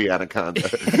has to be Anaconda.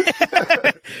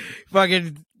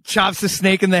 Fucking chops the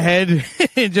snake in the head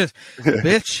and just,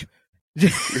 bitch.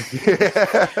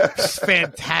 It's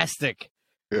fantastic.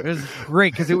 It was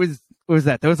great because what was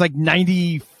that? That was like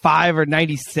 95 or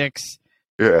 96.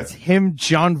 Yeah. It's him,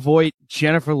 John Voight,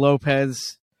 Jennifer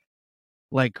Lopez,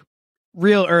 like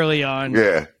real early on.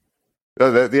 Yeah. Oh,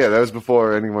 that was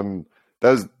before anyone.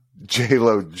 That was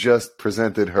J-Lo just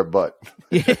presented her butt.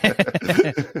 Yeah.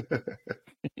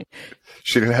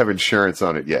 She didn't have insurance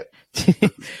on it yet.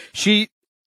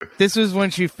 This was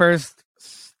when she first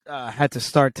had to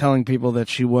start telling people that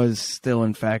she was still,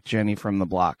 in fact, Jenny from the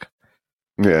block.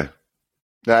 Yeah.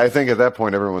 I think at that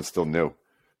point, everyone still knew.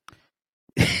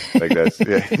 Like that's,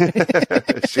 yeah.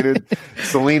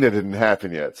 Selena didn't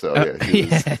happen yet. So, yeah. She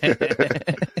was...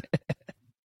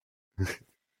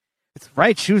 That's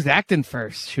right. She was acting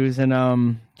first. She was in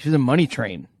Money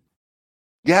Train.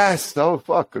 Yes. Oh,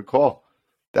 fuck. Good call.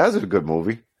 That was a good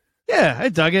movie. Yeah, I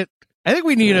dug it. I think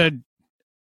we need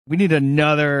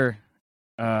another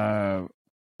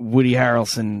Woody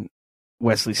Harrelson,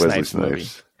 Wesley Snipes movie.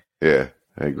 Yeah,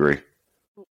 I agree.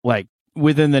 Like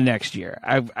within the next year,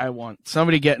 I want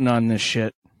somebody getting on this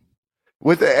shit.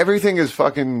 With everything is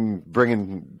fucking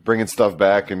bringing stuff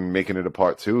back and making it a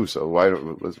part 2. So why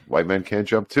White Men Can't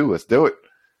Jump 2? Let's do it.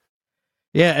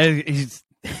 Yeah, he's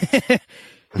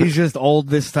he's just old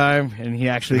this time, and he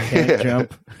actually can't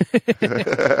jump.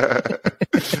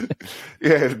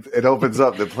 Yeah, it opens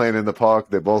up. They're playing in the park.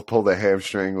 They both pull their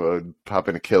hamstring, pop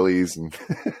an Achilles, and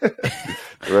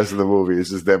the rest of the movie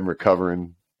is just them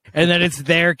recovering. And then it's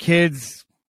their kids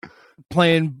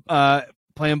playing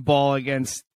ball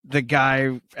against the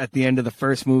guy at the end of the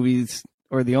first movies,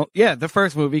 or the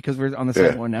first movie, because we're on the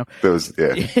second one now. So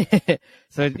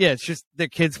it's just the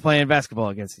kids playing basketball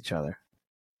against each other.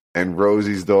 And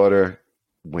Rosie's daughter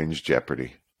wins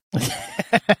Jeopardy. She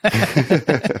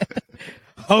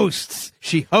hosts.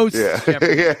 Yeah,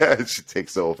 Jeopardy. Yeah, she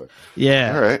takes over.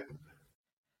 Yeah. All right.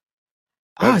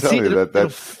 I'm telling you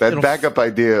that backup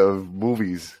idea of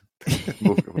movies.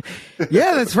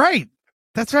 Yeah, that's right.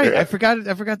 That's right. Yeah. I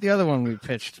forgot the other one we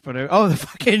pitched, but the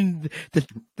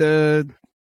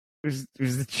it was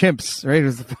the chimps, right? It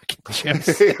was the fucking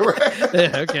chimps.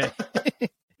 Yeah, okay.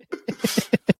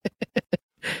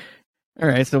 All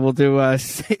right, so we'll do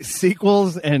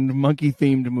sequels and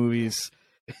monkey-themed movies.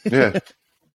 Yeah.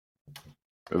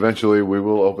 Eventually, we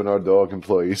will open our dog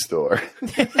employee store.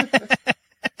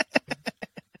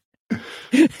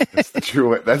 That's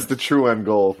the true end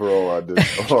goal for all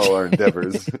our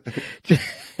endeavors.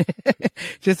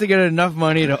 Just to get enough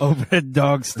money to open a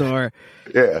dog store.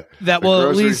 Yeah, that will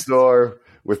grocery at least store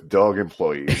with dog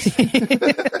employees.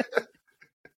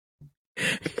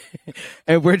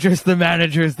 And we're just the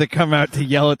managers that come out to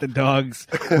yell at the dogs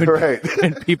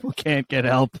when people can't get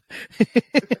help.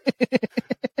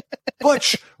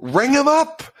 Butch, ring him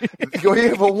up. You're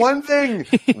here for one thing.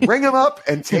 Ring him up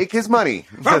and take his money.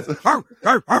 Let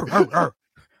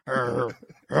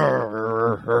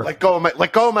go of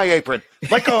my apron.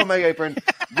 Let go of my apron.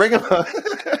 Ring him up.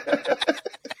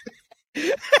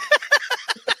 Shit.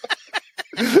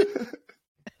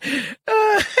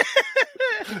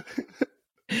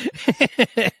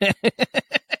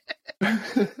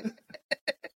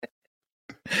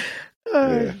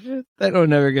 That one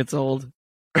never gets old.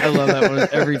 I love that one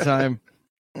every time.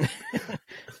 That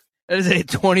is a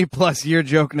 20+ year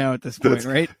joke now at this point,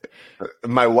 right?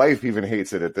 My wife even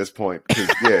hates it at this point because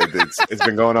it's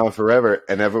been going on forever.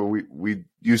 And ever we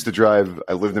used to drive.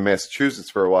 I lived in Massachusetts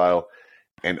for a while,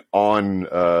 and on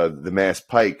the Mass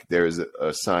Pike there's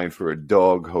a sign for a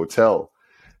dog hotel.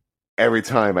 Every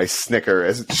time I snicker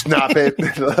as stop it.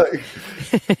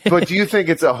 But do you think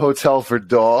it's a hotel for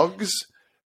dogs?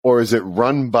 Or is it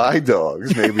run by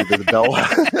dogs? Maybe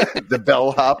the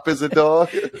bellhop is a dog.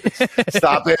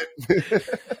 Stop it.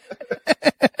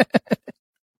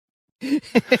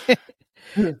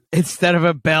 Instead of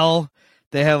a bell,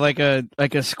 they have like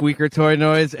a squeaker toy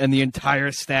noise, and the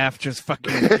entire staff just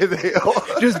fucking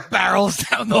just barrels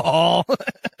down the hall.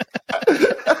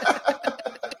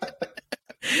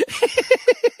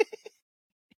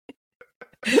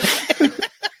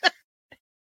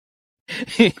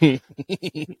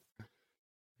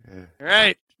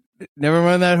 Right. Never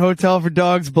mind that Hotel for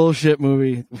Dogs bullshit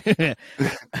movie.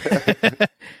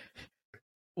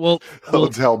 well,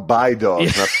 Hotel by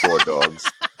dogs, not for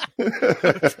dogs.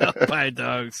 Hotel by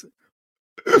dogs.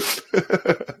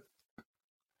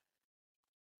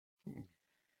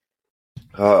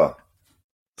 Oh.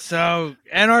 So,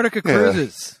 Antarctica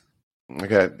cruises.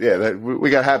 Okay, yeah, we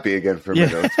got happy again for a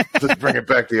minute. Let's bring it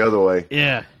back the other way.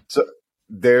 Yeah. So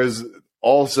there's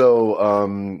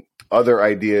also other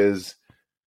ideas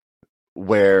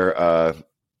where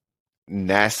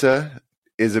NASA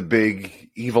is a big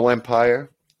evil empire.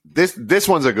 This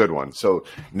one's a good one. So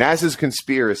NASA's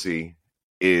conspiracy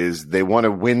is they want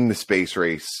to win the space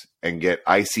race and get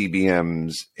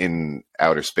ICBMs in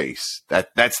outer space.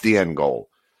 That's the end goal.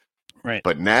 Right.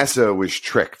 But NASA was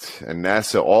tricked, and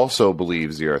NASA also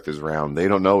believes the Earth is round. They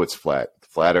don't know it's flat.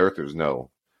 Flat Earthers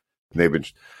know. They've been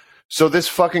so this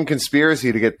fucking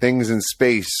conspiracy to get things in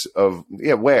space of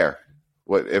where?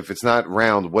 What if it's not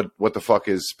round? What the fuck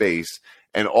is space?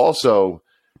 And also,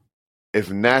 if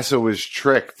NASA was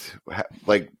tricked,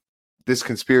 like this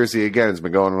conspiracy again has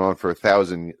been going on for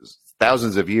thousands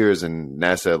of years, and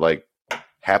NASA like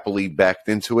happily backed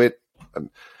into it.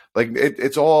 Like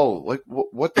it's all like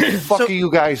what the fuck are you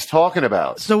guys talking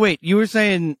about? So wait, you were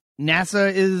saying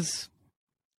NASA's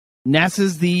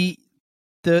the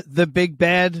big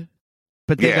bad,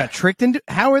 but they got tricked into.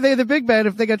 How are they the big bad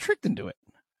if they got tricked into it?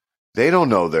 They don't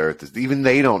know even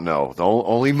they don't know.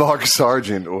 Only Mark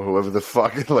Sargent or whoever the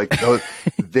fuck like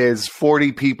there's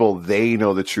 40 people they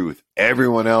know the truth.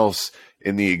 Everyone else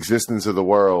in the existence of the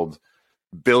world,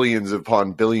 billions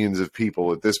upon billions of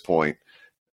people at this point,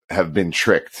 have been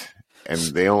tricked, and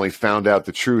they only found out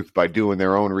the truth by doing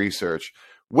their own research,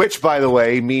 which, by the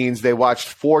way, means they watched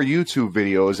 4 YouTube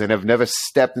videos and have never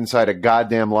stepped inside a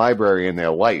goddamn library in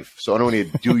their life. So I don't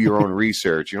need to do your own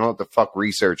research. You know what the fuck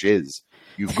research is.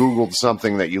 You Googled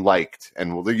something that you liked,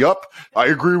 and yup, I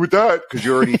agree with that, because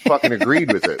you already fucking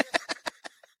agreed with it.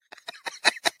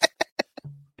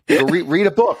 So read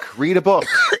a book. Read a book.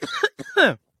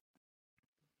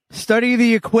 Study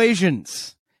the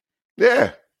equations.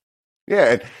 Yeah.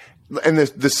 Yeah, and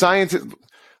the scientist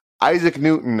Isaac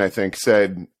Newton, I think,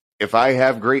 said, "If I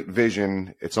have great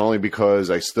vision, it's only because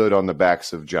I stood on the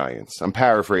backs of giants." I'm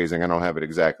paraphrasing; I don't have it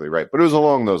exactly right, but it was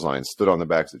along those lines. Stood on the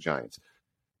backs of giants,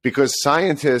 because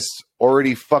scientists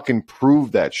already fucking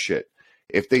proved that shit.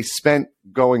 If they spent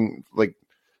going like,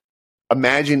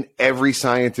 imagine every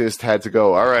scientist had to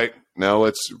go. All right, now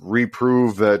let's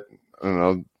reprove that. I don't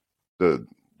know the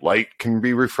light can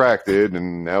be refracted,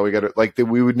 and now we got to like that.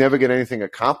 We would never get anything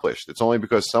accomplished. It's only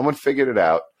because someone figured it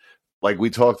out. Like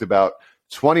we talked about,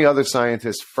 20 other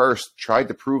scientists first tried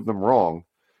to prove them wrong,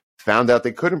 found out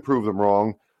they couldn't prove them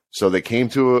wrong, so they came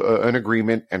to an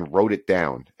agreement and wrote it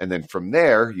down. And then from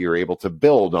there, you're able to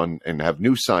build on and have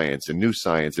new science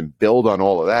and build on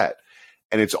all of that.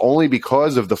 And it's only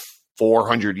because of the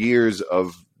 400 years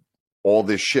of all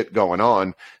this shit going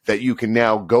on that you can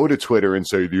now go to Twitter and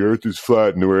say the Earth is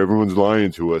flat and everyone's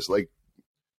lying to us. Like,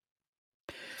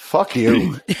 fuck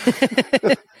you.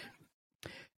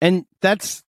 And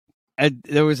that's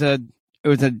it was a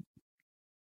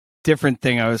different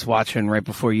thing I was watching right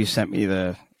before you sent me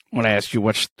when I asked you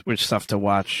which stuff to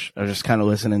watch. I was just kind of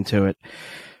listening to it,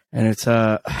 and it's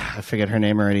I forget her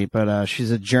name already, but she's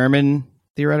a German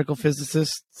theoretical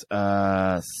physicist.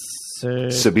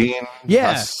 Sabine.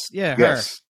 Yeah, yeah, her.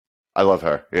 Yes. I love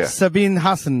her. Yeah. Sabine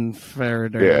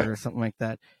Hassenfelder or something like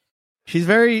that. She's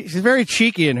very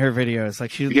cheeky in her videos.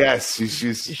 Like she's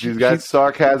got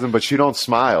sarcasm, but she don't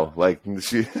smile. Like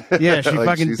she like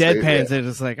fucking deadpans it.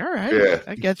 It's like, all right, yeah.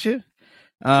 I get you.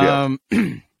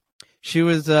 She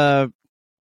was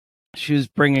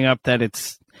bringing up that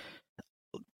it's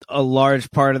a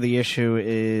large part of the issue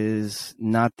is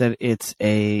not that it's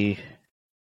a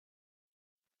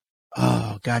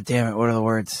oh god damn it, what are the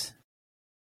words?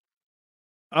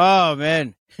 Oh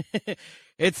man.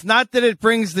 It's not that it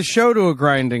brings the show to a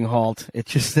grinding halt.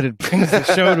 It's just that it brings the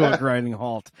show to a grinding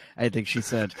halt, I think she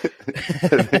said.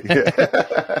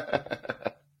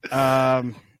 Yeah,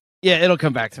 it'll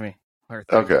come back to me.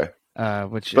 Okay.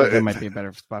 There might be a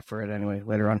better spot for it anyway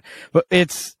later on. But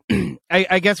it's,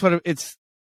 I guess what it's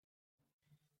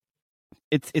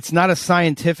not a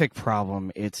scientific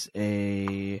problem. It's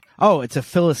a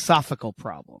philosophical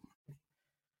problem.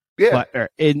 Yeah. But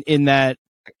in that,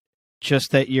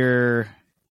 just that you're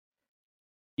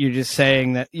just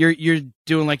saying that you're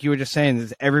doing like you were just saying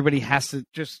is everybody has to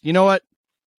just, you know what?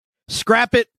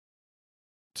 Scrap it,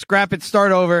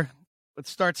 start over.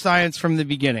 Let's start science from the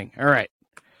beginning. All right.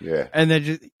 Yeah. And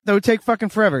then that would take fucking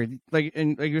forever. Like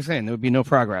you were saying, there would be no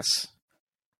progress.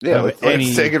 Yeah,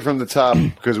 let's take it from the top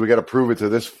because we got to prove it to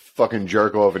this fucking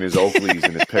jerk off in his Oakleys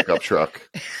in his pickup truck.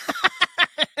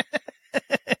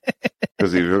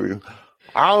 Because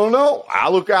I don't know. I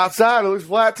look outside, it looks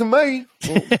flat to me.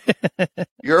 Well,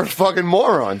 you're a fucking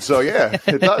moron. So yeah,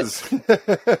 it does.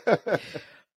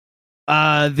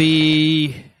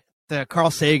 The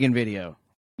Carl Sagan video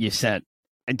you sent.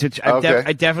 I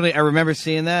definitely remember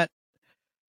seeing that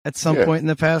at some point in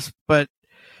the past, but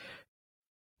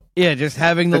yeah, just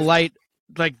having the light,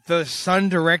 like the sun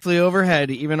directly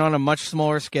overhead, even on a much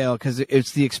smaller scale, because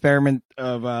it's the experiment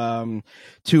of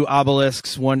 2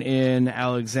 obelisks, one in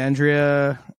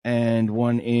Alexandria and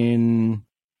one in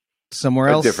somewhere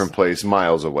else. A different place,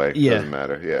 miles away. Yeah. Doesn't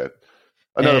matter. Yeah.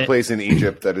 Another place in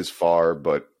Egypt that is far,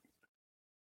 but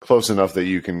close enough that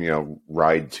you can,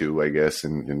 ride to, I guess,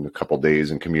 in a couple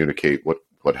days and communicate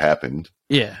what happened.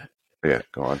 Yeah. Yeah,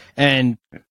 go on. And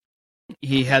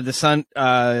he had the sun,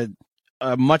 a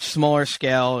much smaller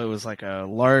scale. It was like a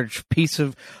large piece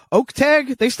of oak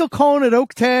tag. They still calling it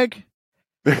oak tag?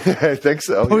 I think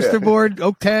so. Poster board,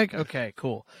 oak tag. Okay,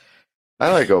 cool.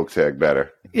 I like oak tag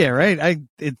better. Yeah, right.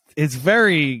 It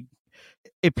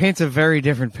paints a very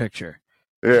different picture.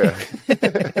 Yeah.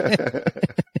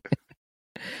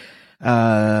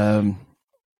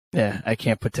 Yeah, I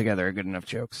can't put together a good enough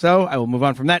joke, so I will move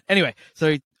on from that. Anyway,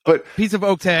 piece of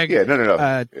oak tag. Yeah,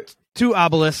 no. 2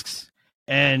 obelisks,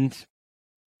 and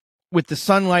with the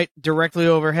sunlight directly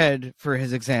overhead, for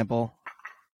his example,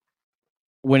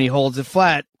 when he holds it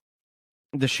flat,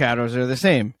 the shadows are the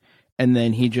same. And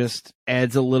then he just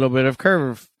adds a little bit of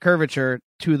curvature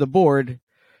to the board,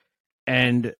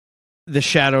 and the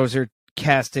shadows are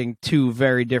casting 2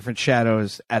 very different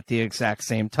shadows at the exact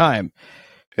same time.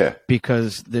 Yeah.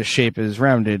 Because the shape is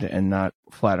rounded and not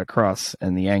flat across,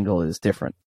 and the angle is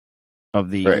different of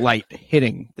the light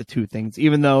hitting the 2 things,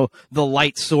 even though the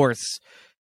light source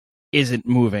isn't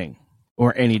moving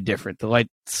or any different. The light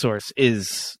source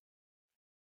is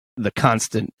the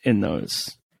constant in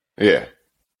those. Yeah.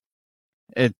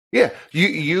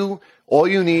 You all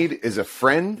you need is a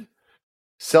friend,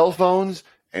 cell phones,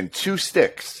 and 2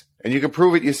 sticks, and you can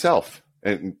prove it yourself.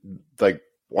 And like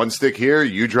 1 stick here,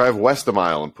 you drive west a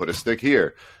mile and put a stick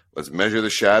here. Let's measure the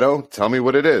shadow. Tell me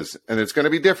what it is, and it's going to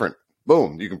be different.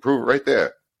 Boom, you can prove it right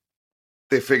there.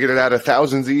 They figured it out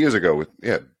thousands of years ago with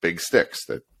big sticks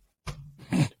that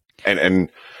and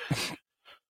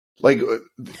like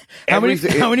how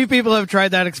many people have tried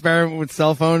that experiment with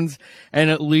cell phones, and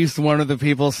at least one of the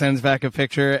people sends back a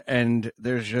picture and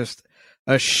there's just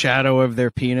a shadow of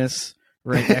their penis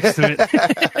right next to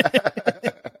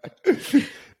it.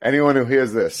 Anyone who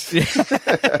hears this.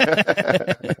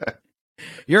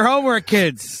 Your homework,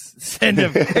 kids. Send a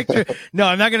picture. No,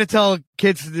 I'm not going to tell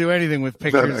kids to do anything with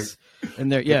pictures. No.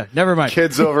 And they're never mind.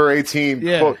 Kids over 18.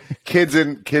 Yeah. Quote, kids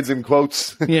in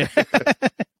quotes. Yeah.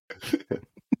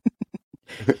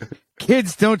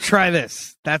 Kids, don't try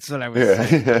this. That's what I was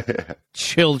saying. Yeah.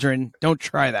 Children, don't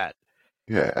try that.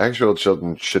 Yeah, actual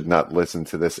children should not listen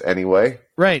to this anyway.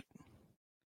 Right.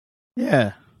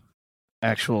 Yeah.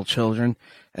 Actual children,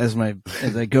 as I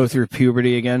go through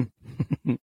puberty again.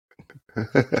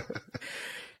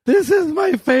 This is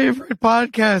my favorite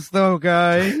podcast, though,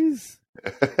 guys.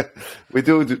 we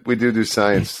do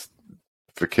science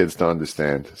for kids to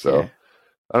understand. So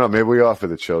I don't know. Maybe we are for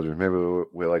the children. Maybe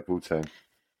we're like Wu-Tang.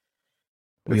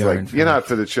 It's like you're not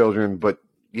for the children, but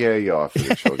yeah, you are for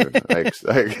the children.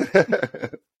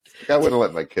 I wouldn't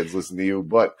let my kids listen to you,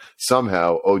 but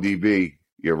somehow ODB,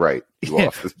 you're right. You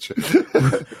are for the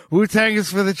children. Wu-Tang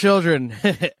is for the children.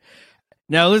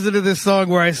 Now listen to this song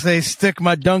where I say, "Stick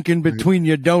my Dunkin' between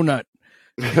your donut."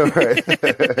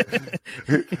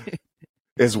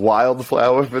 Is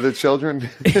Wildflower for the children?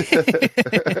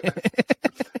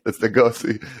 That's the ghost.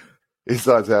 He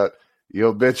starts out,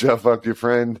 "Yo, bitch, I fucked your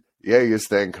friend. Yeah, you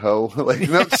stank hoe." Like,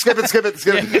 no, skip it.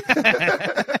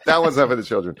 That one's not for the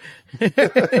children.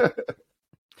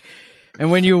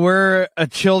 And when you were a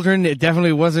children, it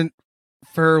definitely wasn't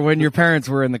for when your parents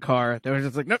were in the car. They were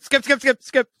just like, "No,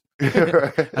 skip."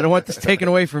 I don't want this taken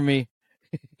away from me.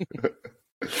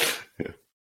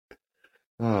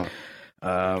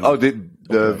 Did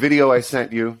the video I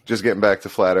sent you, just getting back to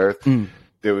Flat Earth,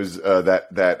 there was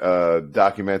that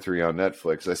documentary on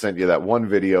Netflix. I sent you that one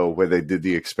video where they did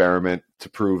the experiment to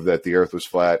prove that the Earth was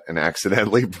flat and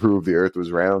accidentally proved the Earth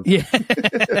was round. Yeah.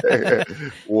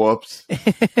 Whoops.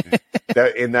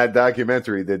 In that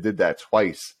documentary, they did that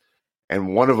twice.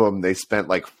 And one of them, they spent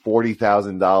like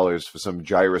 $40,000 for some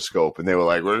gyroscope. And they were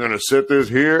like, "We're going to sit this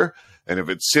here. And if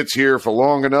it sits here for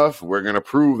long enough, we're going to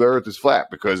prove the Earth is flat.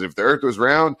 Because if the Earth was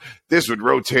round, this would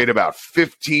rotate about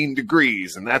 15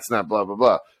 degrees. And that's not blah, blah,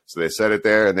 blah." So they set it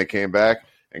there and they came back,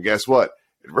 and guess what?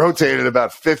 It rotated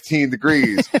about 15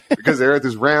 degrees because the Earth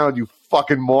is round, you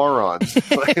fucking morons.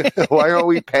 Why aren't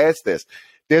we past this?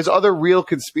 There's other real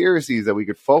conspiracies that we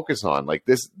could focus on. Like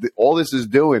this, all this is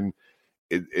doing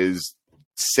is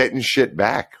setting shit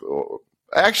back.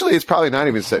 Actually, it's probably not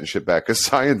even setting shit back because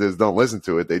scientists don't listen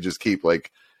to it. They just keep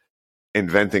like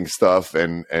inventing stuff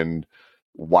and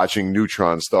watching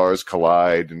neutron stars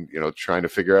collide and, you know, trying to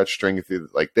figure out string theory.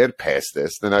 Like they're past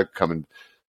this. They're not coming.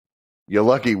 You're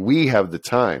lucky we have the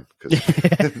time because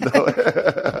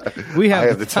we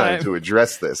have the time to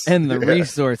address this and the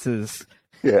resources.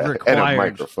 Yeah, required. and a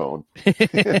microphone.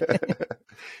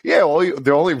 Yeah,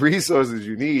 the only resources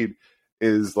you need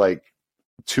is like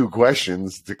 2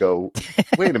 questions to go.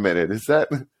 Wait a minute, is that?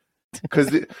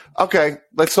 Because okay,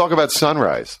 let's talk about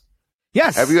sunrise.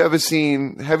 Yes. Have you ever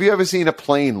seen a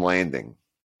plane landing?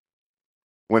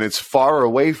 When it's far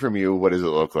away from you, what does it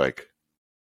look like?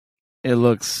 It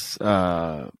looks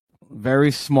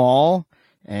very small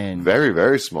and very,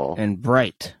 very small and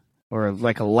bright, or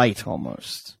like a light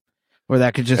almost. Or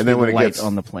that could just and be then when the it light gets,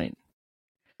 on the plane.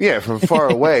 Yeah, from far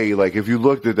away, like if you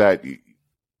looked at that,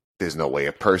 there's no way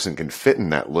a person can fit in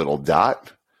that little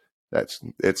dot.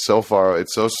 It's so far,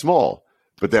 it's so small.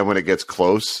 But then when it gets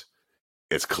close,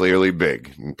 it's clearly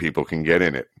big and people can get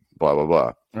in it. Blah, blah,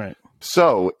 blah. Right.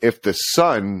 So if the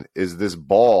sun is this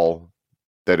ball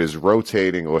that is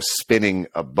rotating or spinning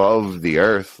above the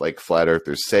Earth, like flat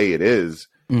earthers say it is,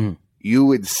 you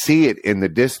would see it in the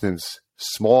distance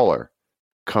smaller.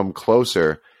 Come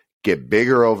closer, get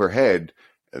bigger overhead,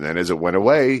 and then as it went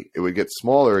away, it would get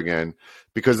smaller again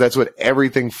because that's what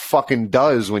everything fucking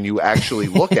does when you actually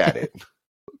look at it.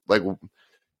 Like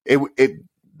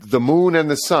the moon and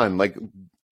the sun, like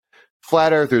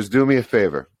flat earthers, do me a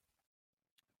favor.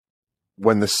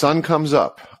 When the sun comes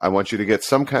up, I want you to get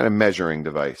some kind of measuring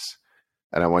device,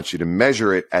 and I want you to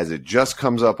measure it as it just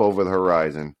comes up over the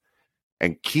horizon.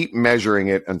 And keep measuring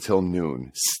it until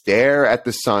noon. Stare at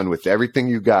the sun with everything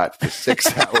you got for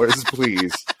 6 hours,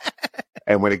 please.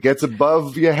 And when it gets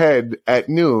above your head at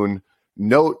noon,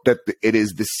 note that it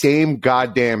is the same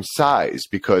goddamn size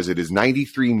because it is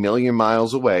 93 million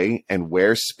miles away and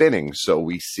we're spinning. So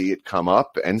we see it come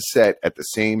up and set at the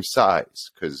same size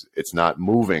because it's not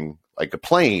moving like a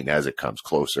plane as it comes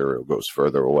closer or goes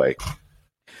further away.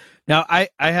 Now, I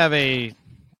have a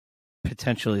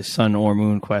potentially sun or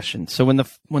moon question. So when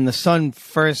the sun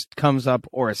first comes up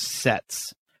or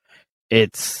sets,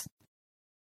 there's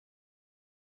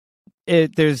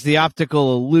the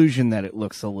optical illusion that it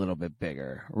looks a little bit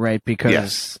bigger, right?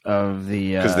 Because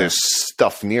because there's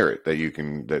stuff near it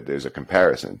that there's a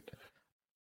comparison.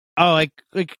 Oh,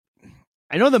 like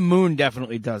I know the moon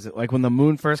definitely does it. Like when the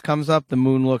moon first comes up, the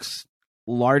moon looks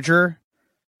larger.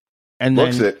 And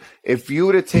if you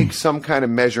were to take some kind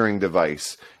of measuring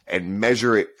device and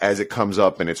measure it as it comes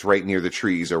up and it's right near the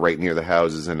trees or right near the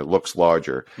houses and it looks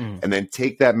larger, and then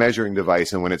take that measuring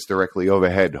device and when it's directly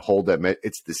overhead, hold that,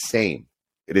 it's the same.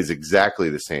 It is exactly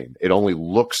the same. It only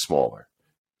looks smaller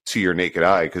to your naked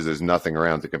eye because there's nothing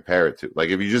around to compare it to. Like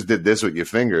if you just did this with your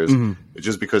fingers, it's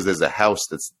just because there's a house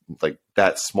that's like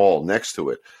that small next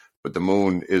to it, but the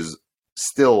moon is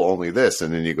still only this,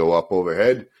 and then you go up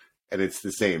overhead, and it's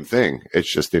the same thing.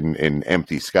 It's just in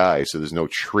empty sky, so there's no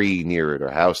tree near it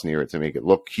or house near it to make it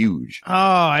look huge. Oh,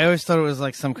 I always thought it was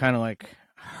like some kind of like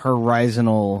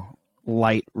horizontal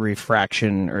light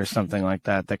refraction or something like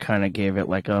that kind of gave it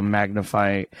like a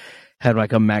magnifying. That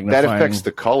affects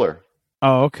the color.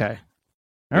 Oh, okay.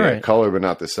 All right. Color, but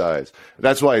not the size.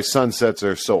 That's why sunsets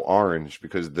are so orange,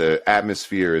 because the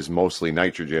atmosphere is mostly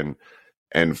nitrogen,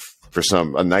 and for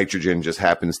nitrogen just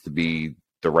happens to be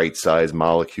the right size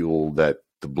molecule that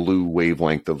the blue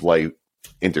wavelength of light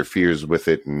interferes with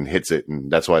it and hits it,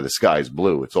 and that's why the sky is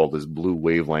blue. It's all this blue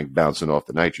wavelength bouncing off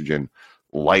the nitrogen,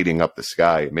 lighting up the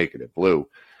sky and making it blue.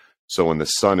 So when the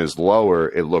sun is lower,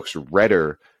 it looks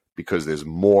redder because there's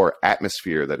more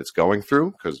atmosphere that it's going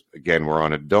through, because again, we're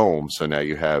on a dome. So now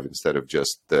you have, instead of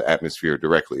just the atmosphere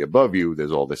directly above you,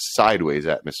 there's all this sideways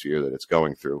atmosphere that it's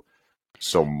going through.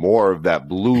 So more of that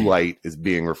blue light is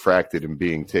being refracted and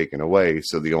being taken away.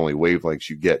 So the only wavelengths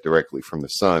you get directly from the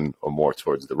sun are more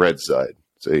towards the red side.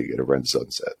 So you get a red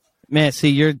sunset. Man, see,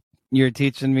 you're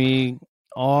teaching me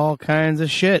all kinds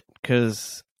of shit,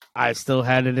 because I still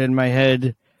had it in my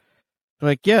head.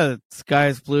 Like, yeah, the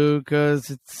sky's blue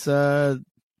because it's the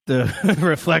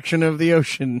reflection of the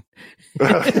ocean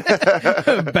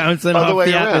bouncing off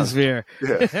the atmosphere.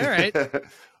 Yeah. All right.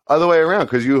 Other way around,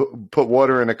 because you put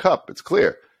water in a cup, it's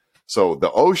clear. So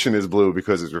the ocean is blue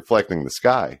because it's reflecting the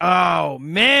sky. Oh,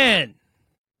 man.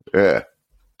 Yeah.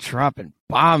 Dropping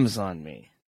bombs on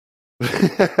me.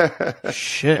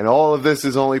 Shit. And all of this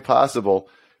is only possible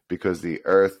because the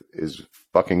Earth is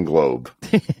fucking globe.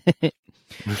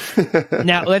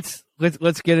 Now let's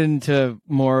get into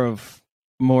more of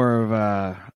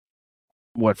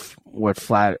what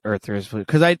flat earthers,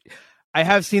 because I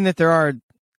have seen that there are,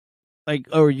 like,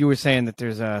 or you were saying that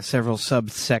there's several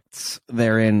subsects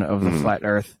therein of the flat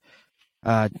Earth,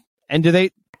 and do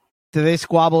they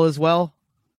squabble as well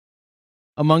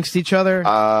amongst each other?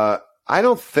 I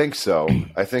don't think so.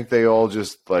 I think they all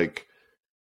just like,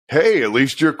 hey, at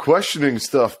least you're questioning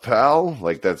stuff, pal.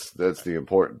 Like that's the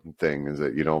important thing, is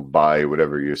that you don't buy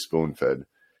whatever you're spoon fed.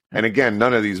 And again,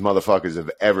 none of these motherfuckers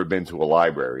have ever been to a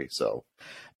library, so.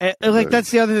 And, like,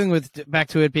 that's the other thing with back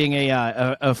to it being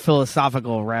a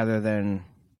philosophical rather than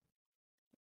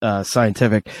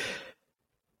scientific.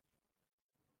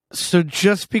 So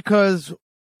just because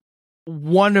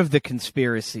one of the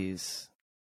conspiracies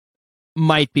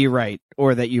might be right,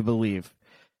 or that you believe,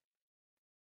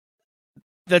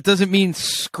 that doesn't mean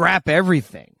scrap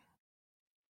everything.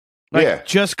 Like, yeah.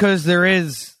 Just because there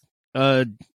is a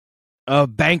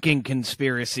banking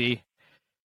conspiracy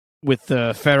with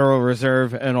the Federal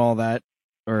Reserve and all that,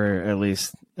 or at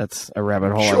least that's a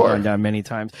rabbit hole I've gone down many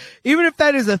times. Even if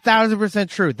that is 1,000%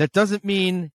 true, that doesn't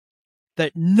mean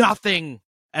that nothing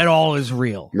at all is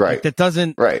real. Right. Like, that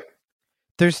doesn't. Right.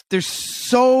 There's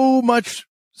so much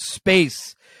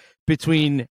space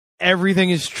between everything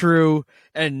is true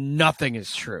and nothing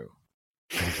is true.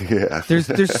 Yeah.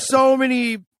 There's so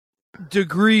many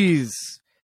degrees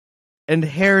and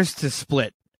hairs to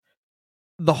split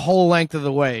the whole length of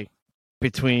the way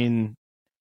between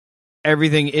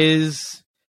everything is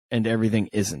and everything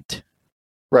isn't.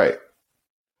 Right.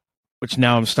 Which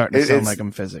now I'm starting to sound like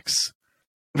I'm physics.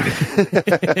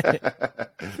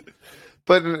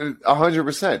 But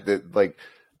 100%, that, like,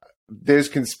 there's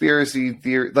conspiracy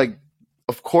theory. Like,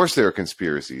 of course there are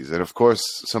conspiracies, and of course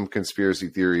some conspiracy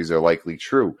theories are likely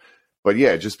true. But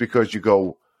yeah, just because you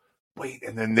go, wait,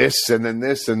 and then this, and then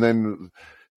this, and then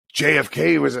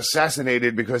JFK was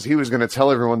assassinated because he was going to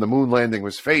tell everyone the moon landing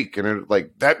was fake, and it,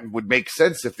 like, that would make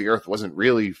sense if the Earth wasn't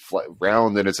really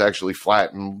round and it's actually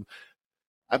flat. And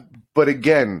but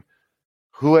again,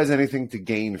 who has anything to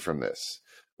gain from this,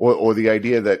 or the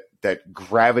idea that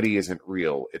gravity isn't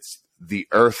real? It's the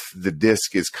Earth, the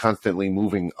disk is constantly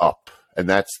moving up, and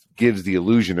that gives the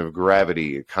illusion of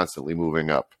gravity constantly moving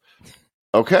up.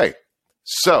 Okay,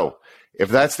 so if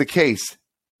that's the case,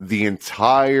 the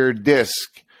entire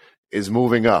disk is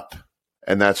moving up,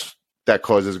 and that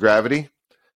causes gravity.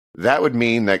 That would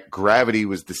mean that gravity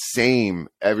was the same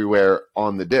everywhere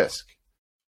on the disk.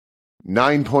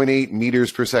 9.8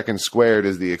 meters per second squared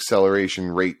is the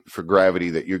acceleration rate for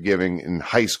gravity that you're giving in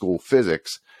high school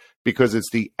physics, because it's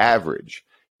the average.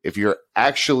 If you're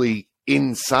actually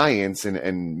in science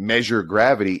and measure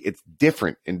gravity, it's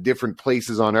different in different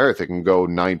places on Earth. It can go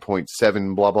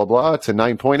 9.7 blah blah blah to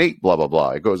 9.8 blah blah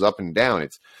blah. It goes up and down.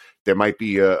 There might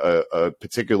be a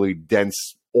particularly dense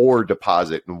ore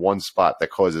deposit in one spot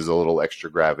that causes a little extra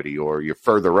gravity, or you're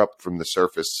further up from the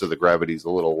surface, so the gravity's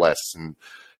a little less. And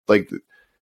like,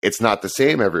 it's not the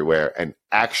same everywhere. And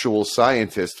actual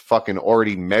scientists fucking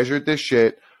already measured this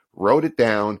shit, wrote it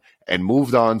down, and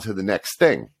moved on to the next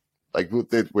thing. Like,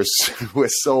 we're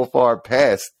so far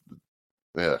past.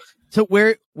 Ugh. So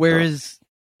where is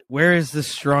the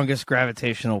strongest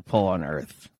gravitational pull on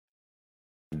Earth?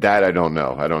 That I don't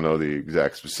know. I don't know the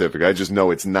exact specific. I just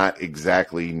know it's not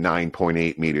exactly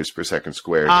 9.8 meters per second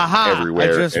squared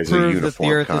everywhere. I just as proved a that the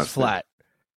Earth is flat.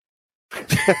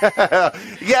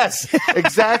 Yes,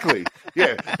 exactly.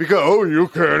 Yeah, because you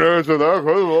can't answer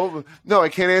that. No, I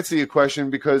can't answer your question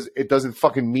because it doesn't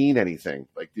fucking mean anything.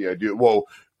 Like the idea, well,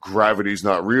 gravity's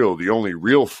not real. The only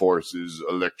real force is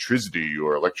electricity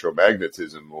or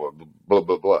electromagnetism or blah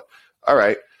blah blah. All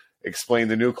right, explain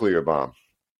the nuclear bomb.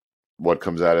 What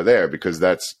comes out of there? Because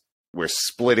we're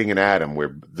splitting an atom.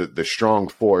 Where the strong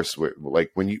force, like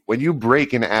when you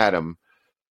break an atom,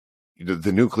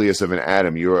 the nucleus of an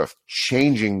atom, you're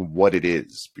changing what it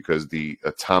is, because the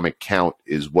atomic count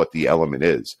is what the element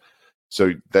is.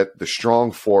 So that the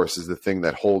strong force is the thing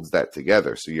that holds that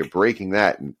together. So you're breaking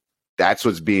that, and that's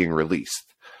what's being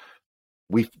released.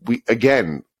 We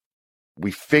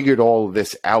figured all of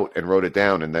this out and wrote it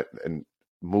down, and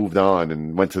moved on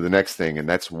and went to the next thing. And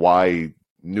that's why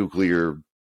nuclear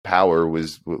power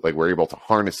was like, we're able to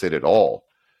harness it at all,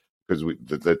 because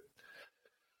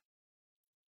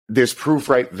there's proof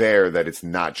right there that it's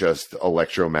not just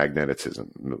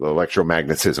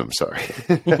electromagnetism, sorry.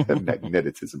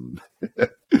 Magnetism.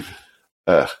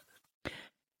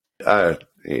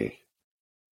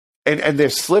 And they're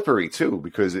slippery too,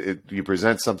 because you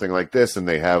present something like this and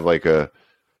they have like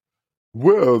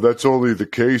well, that's only the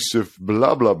case if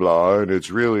blah blah blah, and it's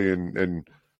really and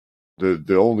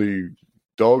the only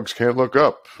dogs can't look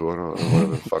up. Whatever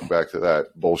the fuck back to that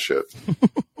bullshit.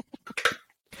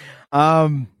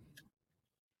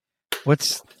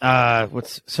 What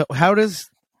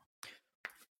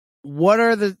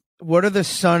are the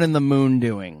sun and the moon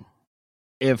doing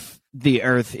if the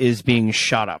Earth is being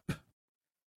shot up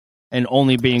and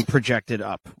only being projected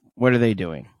up? What are they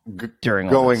doing during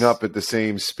all going this? up at the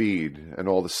same speed, and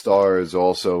all the stars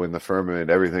also in the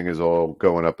firmament, everything is all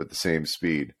going up at the same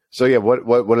speed. So yeah, what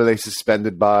are they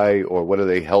suspended by, or what are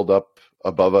they held up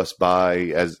above us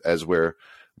by as we're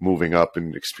moving up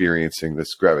and experiencing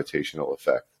this gravitational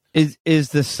effect? Is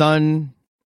the sun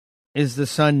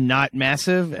not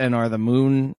massive, and are the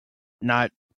moon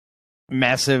not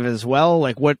massive as well?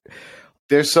 Like what?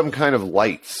 There's some kind of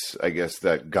lights, I guess,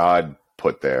 that God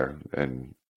put there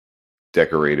and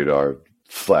decorated our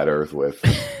flat Earth with.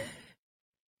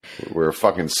 We're a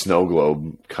fucking snow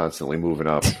globe constantly moving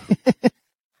up.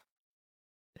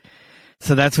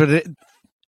 So that's what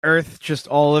Earth, just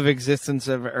all of existence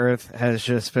of Earth has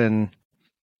just been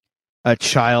a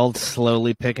child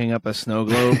slowly picking up a snow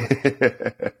globe.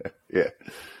 Yeah,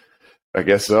 I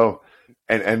guess so.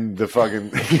 And the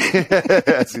fucking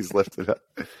as he's lifted up,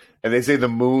 and they say the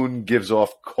moon gives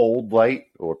off cold light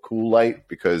or cool light,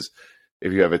 because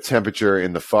if you have a temperature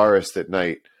in the forest at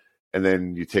night and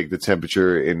then you take the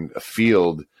temperature in a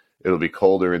field, it'll be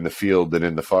colder in the field than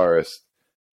in the forest.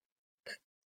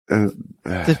 And,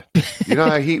 you know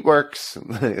how heat works.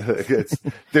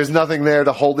 There's nothing there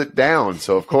to hold it down,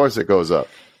 so of course it goes up.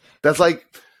 That's like,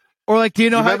 or like, do you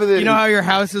know how your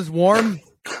house is warm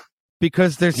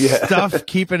because there's stuff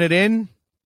keeping it in?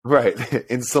 Right,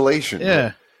 insulation.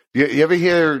 Yeah. You ever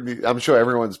hear? I'm sure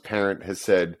everyone's parent has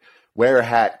said, "Wear a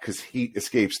hat because heat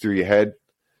escapes through your head."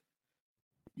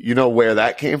 You know where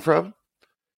that came from?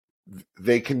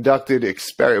 They conducted it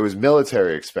was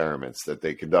military experiments that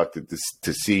they conducted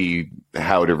to see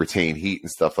how to retain heat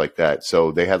and stuff like that.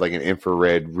 So they had like an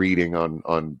infrared reading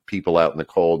on people out in the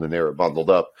cold, and they were bundled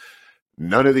up.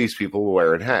 None of these people were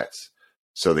wearing hats,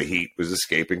 so the heat was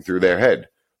escaping through their head,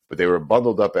 but they were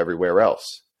bundled up everywhere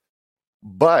else.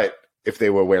 But if they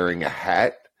were wearing a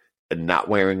hat and not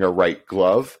wearing a right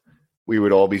glove, we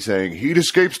would all be saying heat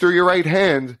escapes through your right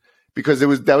hand, because that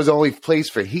was the only place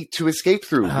for heat to escape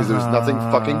through, because there was nothing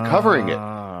fucking covering it.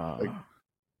 Like,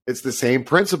 it's the same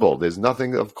principle. There's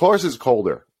nothing. Of course, it's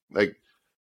colder. Like,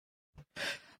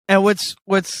 and what's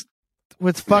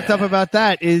fucked up about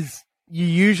that is you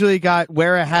usually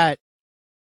wear a hat.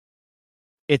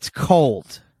 It's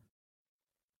cold.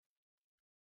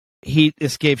 Heat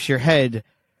escapes your head,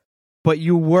 but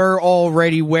you were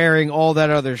already wearing all that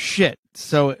other shit.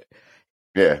 So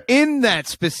yeah, in that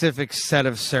specific set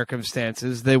of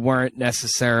circumstances, they weren't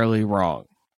necessarily wrong.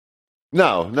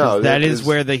 No, that is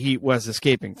where the heat was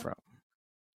escaping from.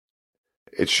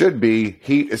 It should be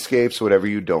heat escapes whatever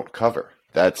you don't cover.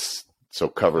 So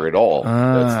cover it all.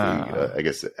 That's the, I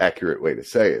guess, the accurate way to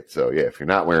say it. So yeah, if you're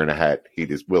not wearing a hat,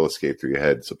 heat will escape through your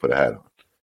head. So put a hat on.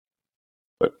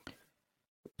 But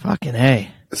fucking A.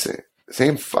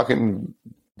 Same fucking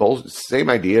bullshit. Same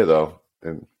idea though.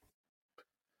 And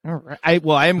all right.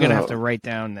 I am going to have to write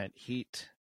down that heat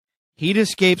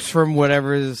escapes from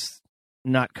whatever is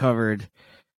not covered,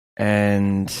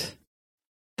 and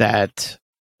that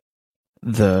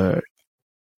the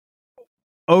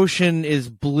ocean is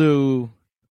blue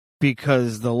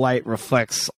because the light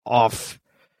reflects off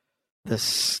the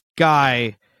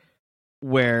sky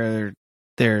where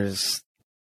there's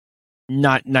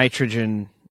not nitrogen,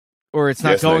 or it's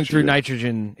not going through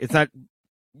nitrogen. It's not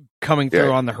coming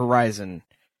through on the horizon.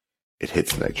 It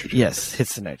hits nitrogen. Yes,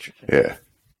 hits the nitrogen. Yeah.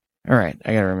 All right,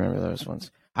 I gotta remember those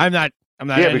ones. I'm not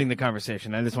ending the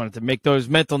conversation. I just wanted to make those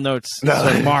mental notes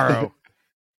so tomorrow.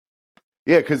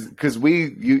 Yeah, because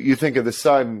you think of the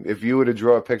sun. If you were to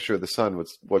draw a picture of the sun,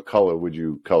 what color would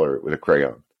you color it with a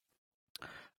crayon?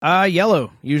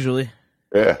 Yellow usually.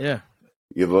 Yeah.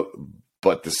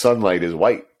 But the sunlight is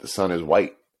white. The sun is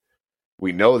white.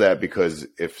 We know that because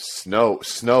if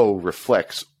snow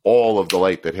reflects all of the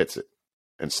light that hits it,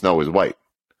 and snow is white.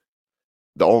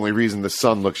 The only reason the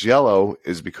sun looks yellow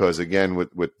is because, again,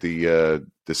 with the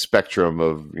spectrum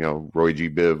of, Roy G.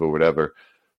 Biv or whatever,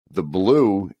 the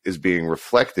blue is being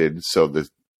reflected, so the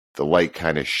light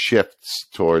kind of shifts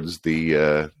towards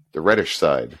the reddish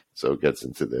side, so it gets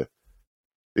into the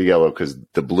yellow because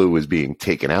the blue is being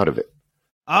taken out of it.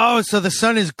 Oh, so the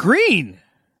sun is green.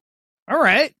 All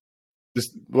right.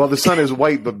 The sun is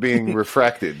white, but being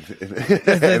refracted,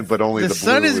 but only the blue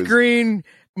sun is green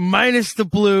minus the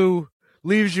blue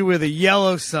leaves you with a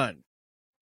yellow sun.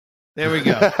 There we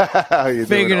go. You're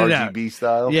Figured doing it out. RGB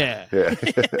style? Yeah. Yeah.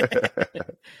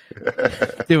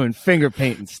 Doing finger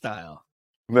painting style.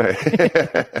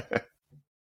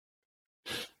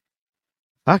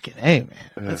 Fucking hey, man.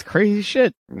 That's crazy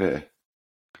shit. Yeah.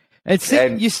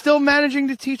 You're still managing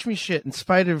to teach me shit in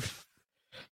spite of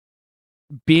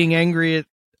being angry at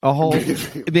a whole,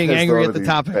 being angry at the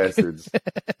topic. Bastards.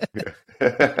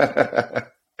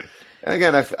 And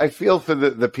again, I feel for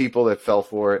the people that fell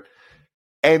for it.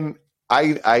 And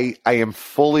I am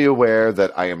fully aware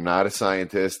that I am not a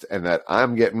scientist and that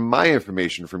I'm getting my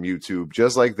information from YouTube,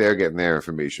 just like they're getting their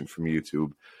information from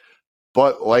YouTube.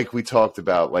 But like we talked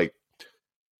about, like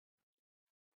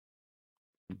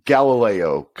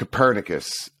Galileo,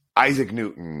 Copernicus, Isaac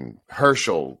Newton,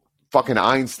 Herschel, fucking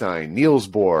Einstein, Niels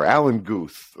Bohr, Alan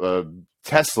Guth,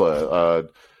 Tesla,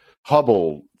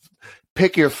 Hubble.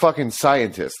 Pick your fucking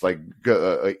scientist. Like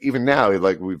even now,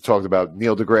 like we've talked about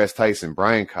Neil deGrasse Tyson,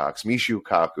 Brian Cox, Michio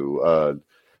Kaku,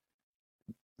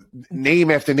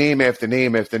 name after name after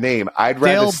name after name. I'd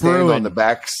rather Dale stand Bruin. on the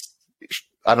backs.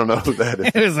 I don't know who that is.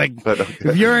 It was like, but,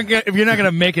 if you're not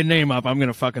gonna make a name up, I'm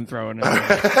gonna fucking throw it in.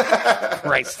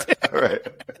 Christ. Right.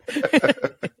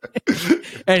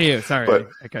 Anyway, sorry, But-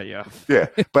 I cut you off. Yeah,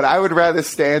 but I would rather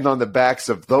stand on the backs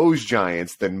of those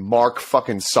giants than Mark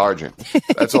fucking Sargent.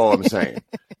 That's all I'm saying.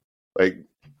 Like,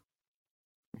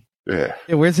 yeah.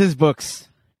 Yeah, where's his books?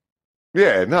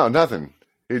 Yeah, no, nothing.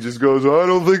 He just goes, I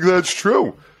don't think that's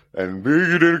true. And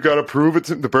you didn't got to prove it.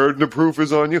 The burden of proof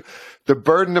is on you. The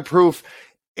burden of proof,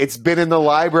 it's been in the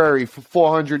library for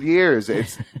 400 years.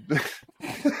 It's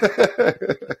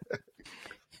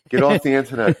get off the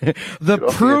internet. The Get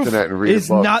off proof internet and read a is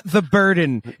book. not the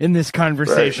burden in this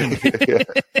conversation. Right. Yeah.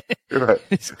 You're right.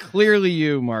 It's clearly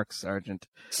you, Mark Sargent.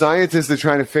 Scientists are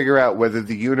trying to figure out whether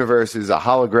the universe is a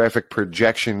holographic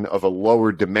projection of a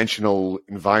lower dimensional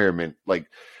environment. Like,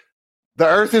 the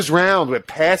Earth is round. We're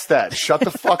past that. Shut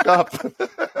the fuck up.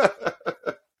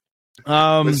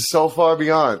 We're so far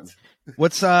beyond.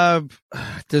 What's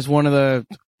there's one of the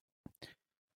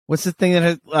what's the thing that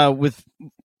has with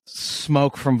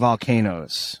smoke from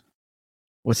volcanoes?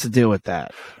 What's the deal with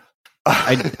that?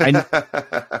 I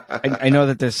know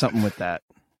that there's something with that.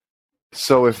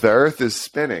 So if the Earth is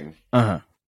spinning, Uh-huh.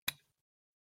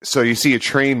 so you see a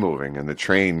train moving, and the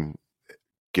train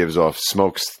gives off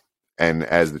smokes, and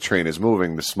as the train is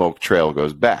moving, the smoke trail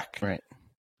goes back, Right.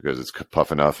 because it's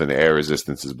puffing off and the air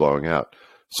resistance is blowing out.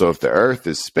 So if the Earth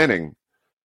is spinning,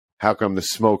 how come the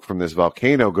smoke from this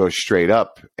volcano goes straight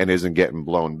up and isn't getting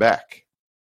blown back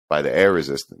by the air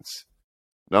resistance?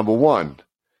 Number one,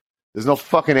 there's no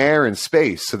fucking air in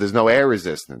space, so there's no air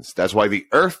resistance. That's why the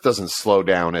Earth doesn't slow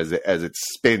down as it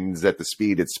spins at the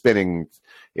speed it's spinning.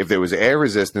 If there was air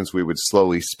resistance, we would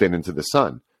slowly spin into the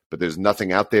sun. But there's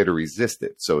nothing out there to resist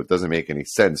it, so it doesn't make any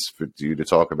sense for you to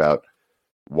talk about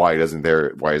why isn't there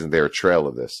a trail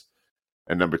of this.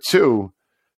 And number two,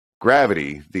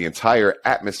 gravity, the entire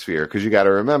atmosphere, because you got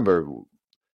to remember,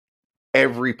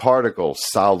 every particle,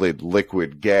 solid,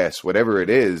 liquid, gas, whatever it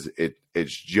is,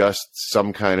 it's just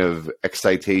some kind of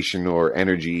excitation or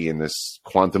energy in this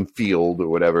quantum field or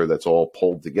whatever that's all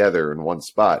pulled together in one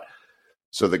spot.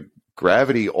 So the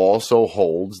gravity also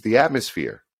holds the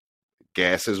atmosphere,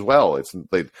 gas as well. It's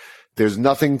like there's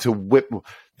nothing to whip.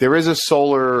 There is a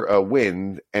solar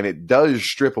wind, and it does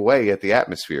strip away at the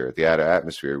atmosphere. At the outer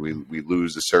atmosphere, we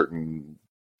lose a certain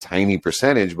tiny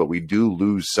percentage, but we do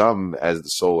lose some as the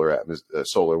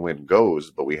solar wind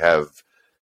goes. But we have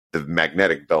the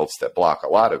magnetic belts that block a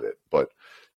lot of it. But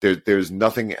there's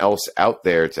nothing else out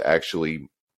there to actually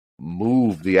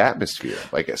move the atmosphere.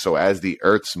 Like, so as the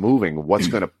Earth's moving, what's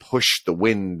going to push the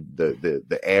wind,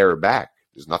 the air back?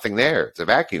 There's nothing there. It's a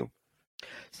vacuum.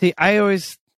 See, I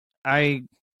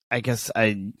guess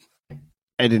I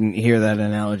didn't hear that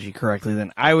analogy correctly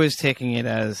then. I was taking it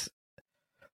as,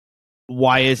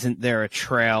 why isn't there a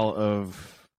trail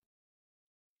of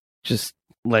just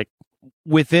like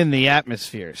within the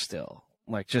atmosphere still?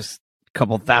 Like just a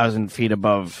couple thousand feet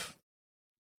above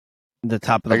the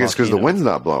top of the I guess because the volcano. wind's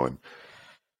not blowing.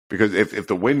 Because if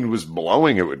the wind was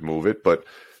blowing, it would move it. But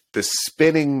the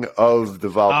spinning of the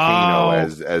volcano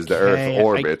as the Earth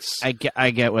orbits. I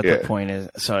get what the point is.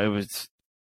 So it was,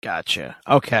 gotcha.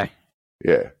 Okay.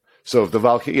 Yeah. So if the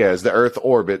volcano, as the Earth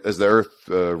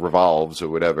revolves or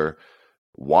whatever,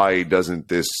 why doesn't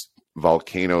this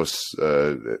volcano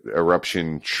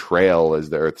eruption trail as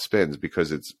the Earth spins?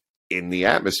 Because it's in the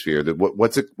atmosphere.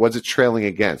 What's it trailing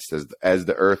against? As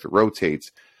the Earth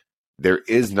rotates, there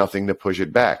is nothing to push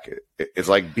it back. It's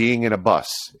like being in a bus.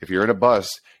 If you're in a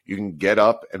bus, you can get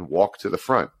up and walk to the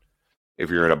front. If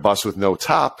you're in a bus with no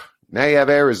top, now you have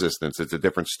air resistance. It's a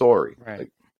different story. Right.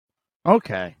 Like,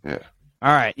 okay. yeah.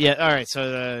 All right. Yeah. All right.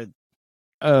 So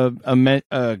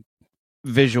a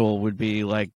visual would be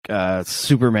like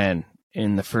Superman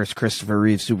in the first Christopher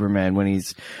Reeve Superman when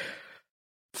he's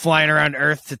flying around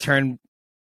Earth to turn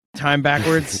time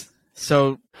backwards.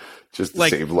 So just to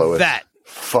like save Lois. That.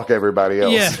 Fuck everybody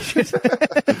else.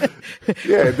 Yeah.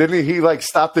 Yeah, didn't he like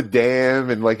stop the dam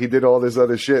and like he did all this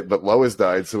other shit, but Lois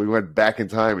died, so we went back in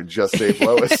time and just saved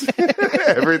Lois.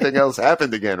 Everything else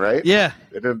happened again, right? Yeah.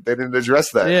 They didn't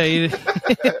address that. Yeah,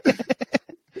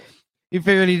 you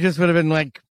figured he just would have been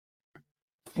like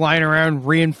flying around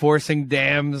reinforcing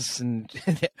dams and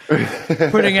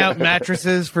putting out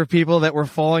mattresses for people that were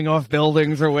falling off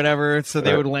buildings or whatever, so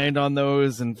they would land on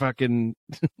those and fucking.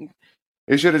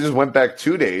 He should have just went back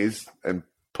 2 days and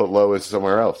put Lois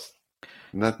somewhere else.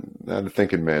 Not a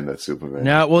thinking man, that Superman.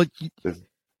 No, well,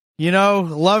 you know,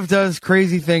 love does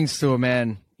crazy things to a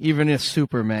man, even a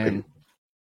Superman.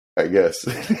 I guess.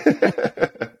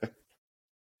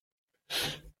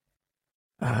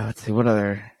 Let's see, what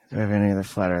other... Do I have any other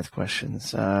flat Earth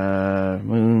questions?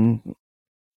 Moon...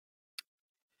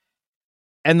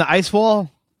 And the ice wall?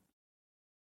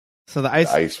 So the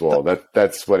ice wall,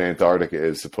 that's what Antarctica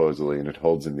is supposedly, and it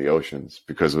holds in the oceans,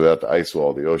 because without the ice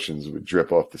wall, the oceans would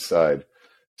drip off the side.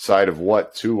 Side of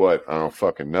what to what? I don't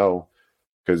fucking know.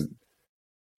 Because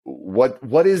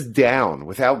what is down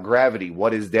without gravity?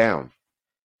 What is down?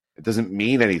 It doesn't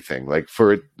mean anything. Like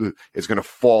it's going to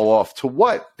fall off to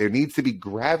what? There needs to be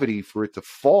gravity for it to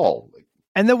fall.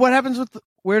 And then what happens with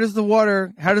where does the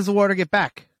water? How does the water get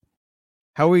back?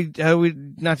 How we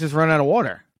not just run out of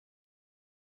water?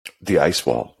 The ice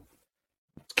wall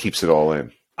keeps it all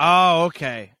in. Oh,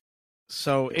 okay.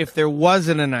 So if there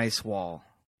wasn't an ice wall,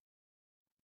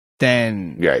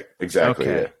 then yeah, exactly.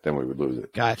 Okay. Yeah, then we would lose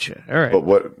it. Gotcha. All right. But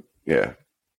what? Yeah.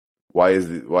 Why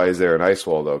is there an ice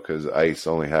wall though? Because ice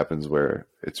only happens where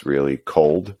it's really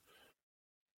cold.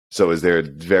 So is there a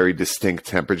very distinct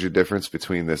temperature difference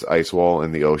between this ice wall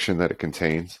and the ocean that it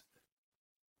contains?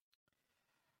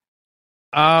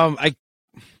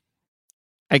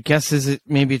 I guess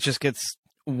maybe it just gets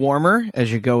warmer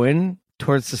as you go in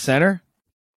towards the center.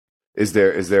 Is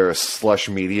there a slush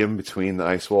medium between the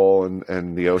ice wall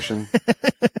and the ocean?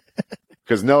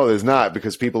 Because no, there's not,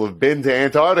 because people have been to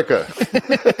Antarctica.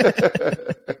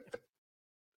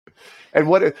 And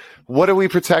what are we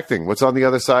protecting? What's on the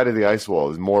other side of the ice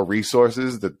wall? Is more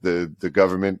resources that the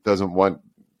government doesn't want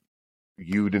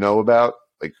you to know about?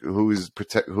 Like who's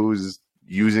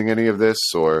using any of this,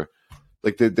 or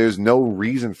like there's no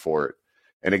reason for it.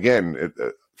 And again,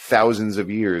 thousands of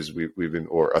years we've been,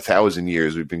 or 1,000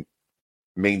 years we've been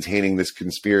maintaining this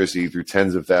conspiracy through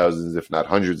tens of thousands, if not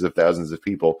hundreds of thousands of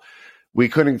people. We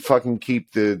couldn't fucking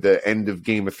keep the end of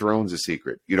Game of Thrones a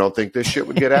secret. You don't think this shit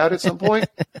would get out at some point?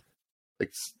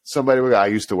 Like somebody would go, I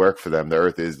used to work for them. The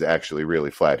Earth is actually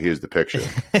really flat. Here's the picture.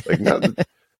 Like no,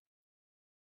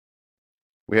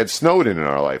 we had Snowden in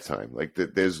our lifetime. Like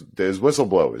there's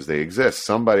whistleblowers. They exist.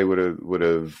 Somebody would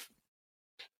have.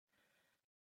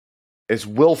 It's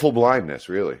willful blindness,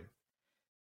 really.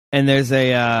 And there's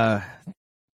a.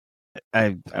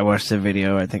 I watched a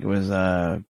video. I think it was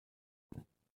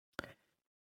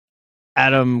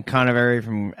Adam Conovery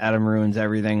from Adam Ruins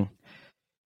Everything.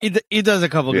 He does a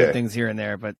couple good things here and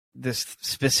there, but this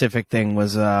specific thing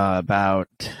was about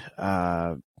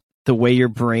the way your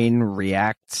brain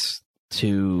reacts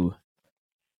to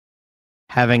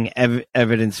having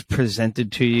evidence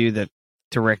presented to you that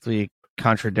directly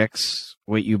contradicts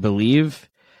what you believe.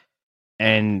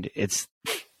 And it's,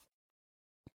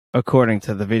 according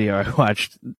to the video I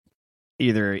watched,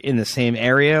 either in the same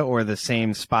area or the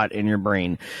same spot in your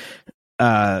brain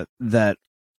that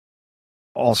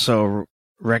also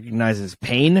recognizes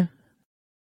pain.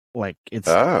 Like it's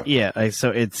so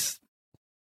it's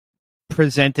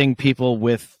presenting people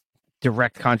with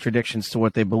direct contradictions to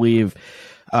what they believe.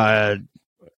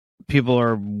 People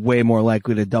are way more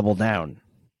likely to double down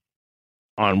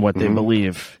on what they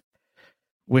believe,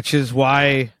 which is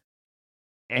why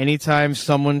anytime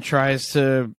someone tries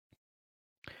to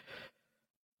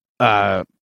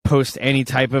post any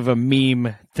type of a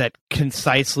meme that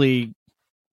concisely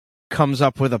comes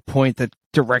up with a point that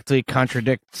directly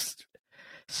contradicts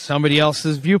somebody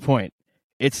else's viewpoint,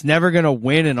 it's never going to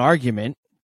win an argument.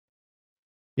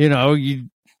 You know,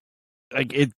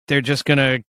 they're just going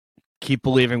to keep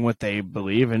believing what they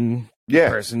believe, and the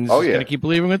person's going to keep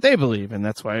believing what they believe, and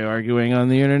that's why arguing on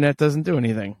the internet doesn't do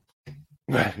anything.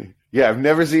 Yeah, I've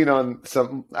never seen on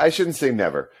some. I shouldn't say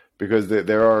never, because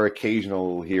there are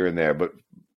occasional here and there, but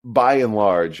by and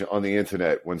large on the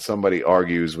internet, when somebody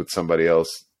argues with somebody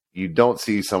else, you don't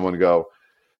see someone go,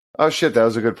 "Oh shit, that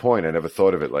was a good point. I never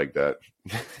thought of it like that."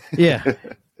 Yeah.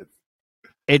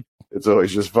 It's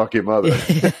always just fuck your mother.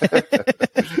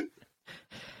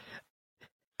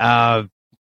 Yeah,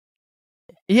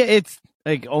 it's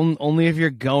like only if you're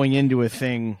going into a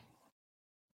thing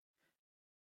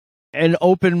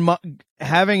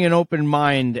having an open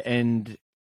mind and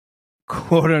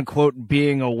quote unquote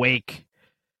being awake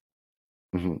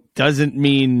doesn't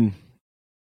mean,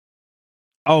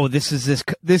 oh, this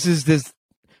is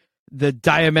the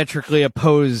diametrically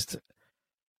opposed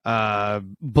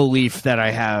belief that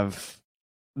I have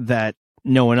that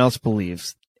no one else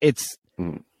believes. It's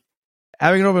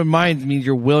having an open mind means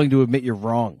you're willing to admit you're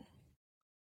wrong.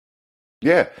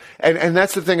 Yeah, and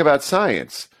that's the thing about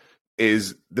science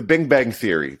is the Big Bang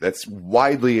Theory that's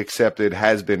widely accepted,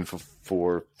 has been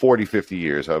for 40, 50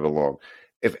 years, however long.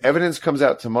 If evidence comes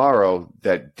out tomorrow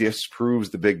that disproves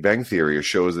the Big Bang Theory or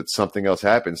shows that something else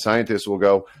happened, scientists will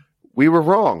go, we were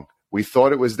wrong. We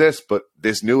thought it was this, but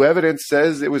this new evidence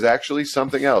says it was actually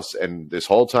something else. And this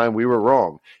whole time we were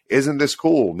wrong. Isn't this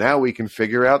cool? Now we can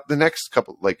figure out the next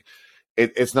couple. Like,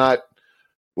 it's not,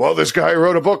 well, this guy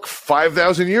wrote a book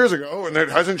 5,000 years ago and it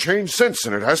hasn't changed since.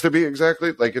 And it has to be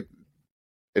exactly like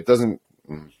it doesn't.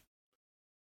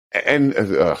 And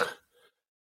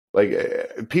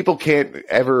people can't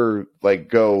ever like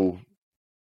go,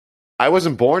 I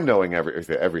wasn't born knowing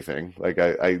everything. Like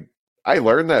I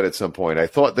learned that at some point. I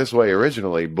thought this way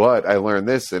originally, but I learned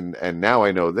this, and now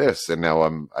I know this, and now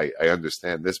I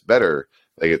understand this better.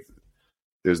 Like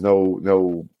there's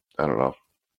no I don't know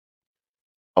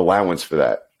allowance for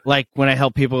that. Like when I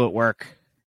help people at work,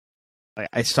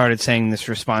 I started saying this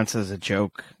response as a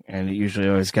joke, and it usually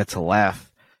always gets a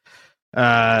laugh.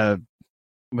 But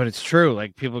it's true.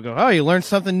 Like people go, "Oh, you learn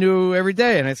something new every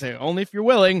day," and I say, "Only if you're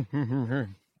willing."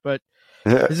 But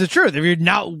it's the truth. If you're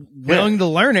not willing to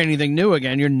learn anything new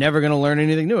again, you're never going to learn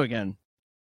anything new again.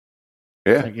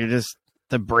 Yeah. Like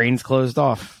the brain's closed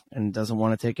off and doesn't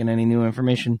want to take in any new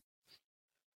information.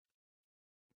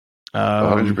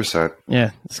 100%.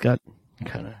 Yeah, it's got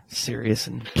kind of serious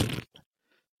and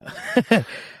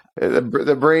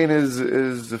the brain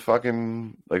is the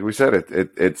fucking, like we said,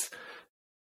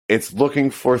 it's looking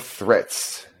for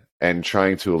threats and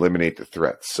trying to eliminate the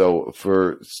threats. So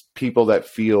for people that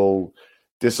feel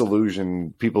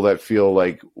disillusioned, people that feel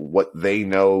like what they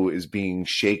know is being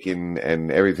shaken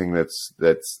and everything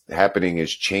that's happening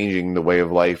is changing the way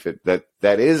of life,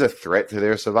 that is a threat to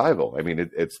their survival. I mean,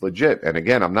 it's legit. And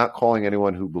again, I'm not calling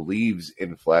anyone who believes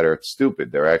in flat earth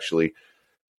stupid. They're actually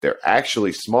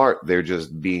smart. They're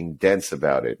just being dense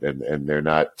about it. And they're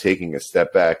not taking a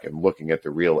step back and looking at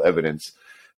the real evidence,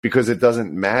 because it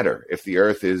doesn't matter if the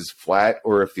earth is flat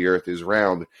or if the earth is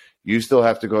round. You still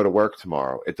have to go to work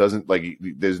tomorrow. It doesn't, like,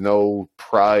 there's no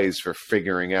prize for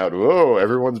figuring out, oh,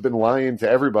 everyone's been lying to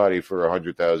everybody for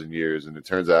 100,000 years. And it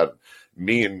turns out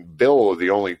me and Bill are the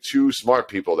only two smart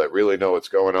people that really know what's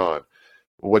going on.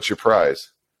 What's your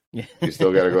prize? Yeah. You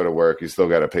still got to go to work. You still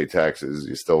got to pay taxes.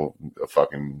 You're still a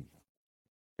fucking,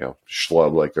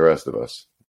 schlub like the rest of us.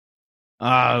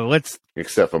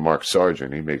 Except for Mark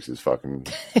Sargent. He makes his fucking,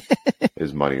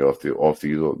 his money off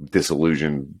the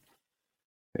disillusioned.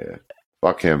 Yeah,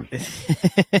 fuck him.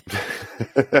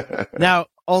 Now,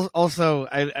 also,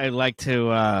 I like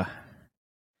to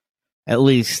at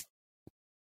least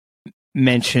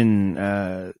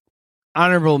mention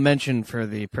honorable mention for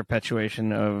the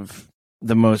perpetuation of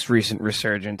the most recent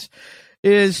resurgence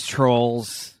is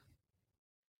trolls.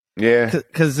 Yeah,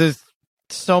 because there's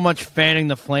so much fanning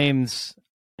the flames,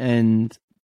 and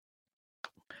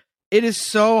it is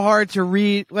so hard to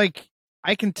read. Like,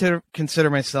 I consider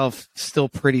myself still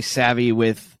pretty savvy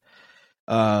with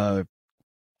knowing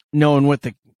what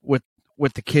the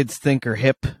kids think are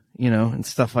hip, and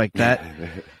stuff like that.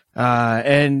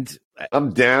 And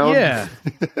I'm down. Yeah,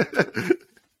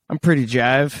 I'm pretty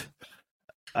jive.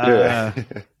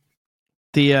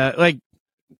 Like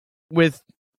with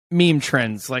meme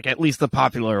trends, like at least the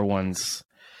popular ones,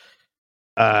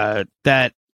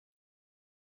 that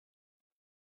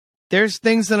there's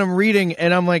things that I'm reading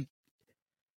and I'm like,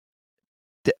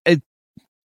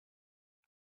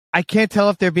 I can't tell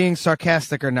if they're being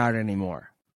sarcastic or not anymore.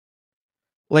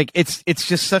 Like it's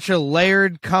just such a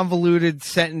layered, convoluted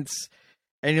sentence,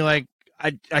 and you're like,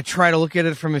 I try to look at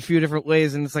it from a few different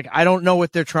ways, and it's like I don't know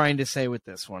what they're trying to say with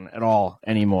this one at all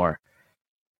anymore.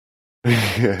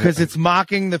 Because it's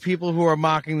mocking the people who are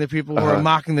mocking the people who are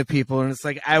mocking the people, and it's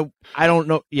like I don't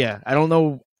know. Yeah, I don't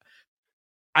know.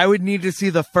 I would need to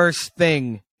see the first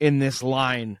thing in this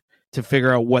line to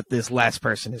figure out what this last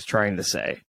person is trying to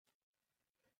say.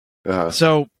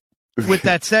 So with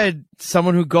that said,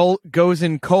 someone who goes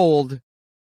in cold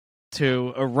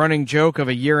to a running joke of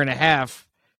a year and a half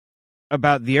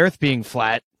about the Earth being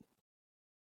flat,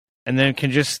 and then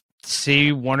can just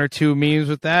see one or two memes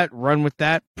with that, run with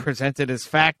that, present it as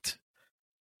fact,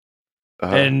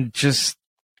 and just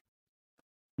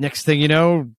next thing you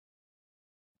know,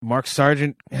 Mark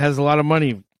Sargent has a lot of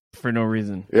money for no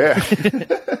reason. Yeah.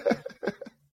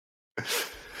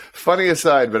 Funny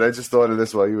aside, but I just thought of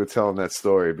this while you were telling that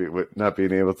story, with not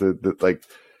being able to, like,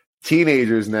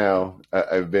 teenagers now,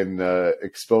 I've been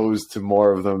exposed to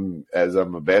more of them as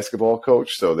I'm a basketball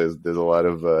coach, so there's a lot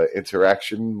of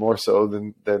interaction, more so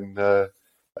than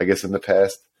I guess in the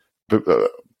past, but,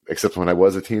 except when I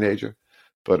was a teenager.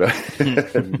 But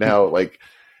now, like,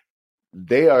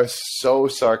 they are so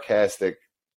sarcastic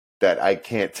that I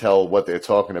can't tell what they're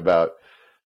talking about.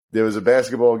 There was a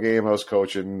basketball game I was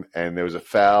coaching, and there was a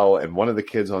foul, and one of the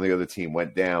kids on the other team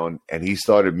went down, and he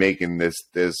started making this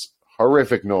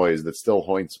horrific noise that still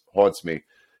haunts me.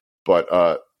 But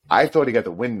I thought he got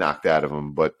the wind knocked out of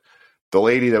him, but the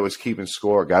lady that was keeping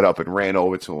score got up and ran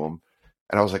over to him,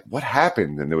 and I was like, what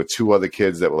happened? And there were two other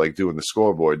kids that were, like, doing the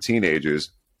scoreboard,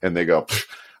 teenagers, and they go,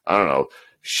 I don't know,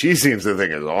 she seems to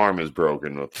think his arm is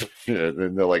broken.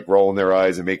 And they're, like, rolling their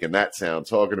eyes and making that sound,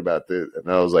 talking about this. And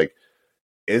I was like,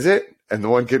 is it? And the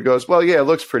one kid goes, well, yeah, it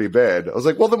looks pretty bad. I was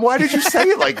like, well, then why did you say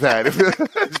it like that?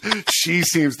 She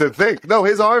seems to think. No,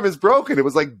 his arm is broken. It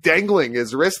was, like, dangling.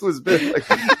 His wrist was big. Like,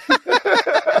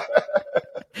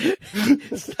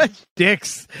 such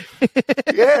dicks.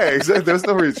 yeah, exactly. There's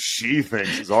no reason she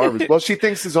thinks his arm is... Well, she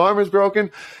thinks his arm is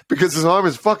broken because his arm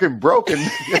is fucking broken.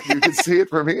 You can see it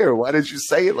from here. Why did you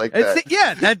say it like that?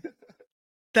 Yeah,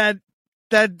 that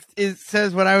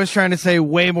says what I was trying to say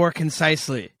way more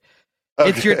concisely. Okay.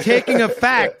 It's you're taking a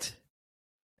fact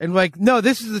and, like, no,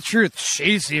 this is the truth.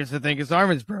 She seems to think his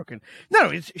arm is broken. No,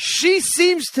 it's she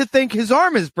seems to think his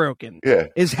arm is broken. Yeah,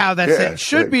 is how that sentence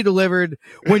should be delivered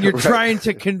when you're trying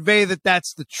to convey that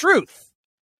that's the truth.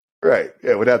 Right.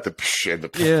 Yeah, without the psh and the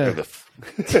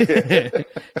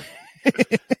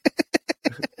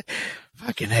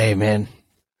Fucking A, man.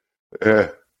 Yeah.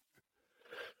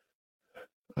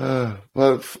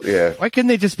 Well, yeah. Why couldn't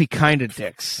they just be kind of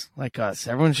dicks like us?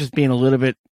 Everyone's just being a little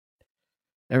bit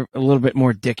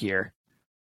more dickier.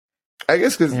 I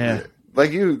guess because, like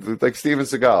Steven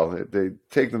Seagal, they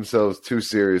take themselves too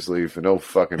seriously for no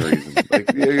fucking reason.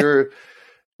 Like, you're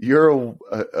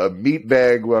a meat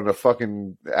bag on a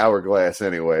fucking hourglass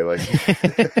anyway. Like,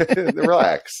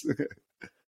 relax.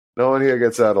 No one here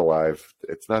gets out alive.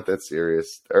 It's not that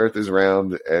serious. The Earth is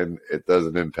round, and it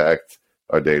doesn't impact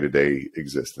our day-to-day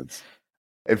existence.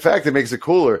 In fact, it makes it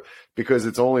cooler because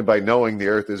it's only by knowing the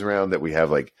Earth is round that we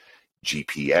have, like,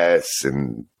 GPS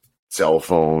and cell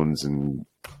phones, and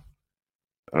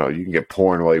I don't know, you can get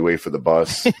porn while you wait for the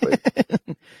bus. Like,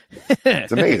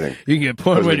 it's amazing. You can get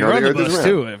porn when you're on the bus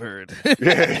too, I've heard.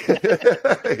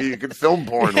 Yeah. You can film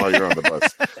porn while you're on the bus.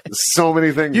 There's so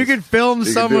many things. You can film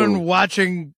someone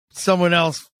watching someone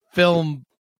else film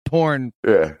porn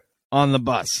on the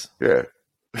bus. Yeah.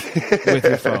 With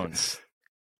your phones.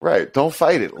 Right. Don't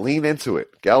fight it. Lean into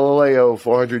it. Galileo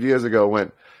 400 years ago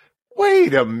went,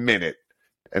 wait a minute.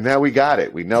 And now we got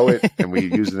it. We know it, and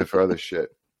we're using it for other shit.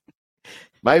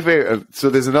 My favorite. So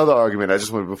there's another argument. I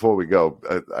just want, before we go,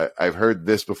 I've heard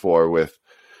this before with,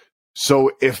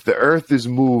 so if the Earth is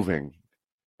moving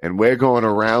and we're going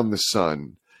around the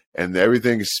sun and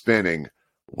everything is spinning,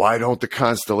 why don't the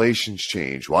constellations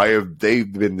change? Why have they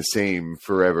been the same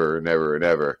forever and ever and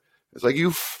ever? It's like,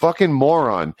 you fucking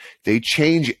moron. They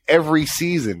change every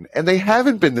season, and they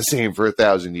haven't been the same for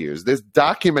 1,000 years. There's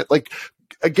like,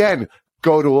 again,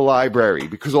 go to a library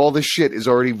because all this shit is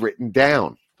already written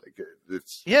down. Like,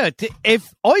 it's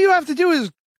if all you have to do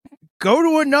is go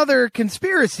to another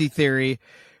conspiracy theory,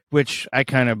 which I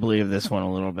kind of believe this one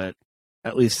a little bit,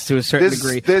 at least to a certain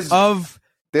degree. There's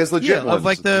legit ones. Of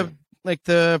like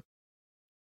the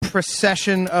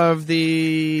precession of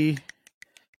the. I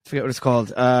forget what it's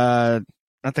called. Not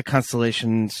the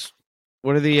constellations.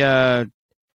 What are the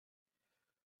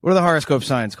horoscope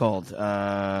signs called?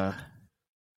 The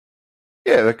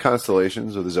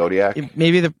constellations or the zodiac.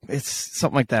 It's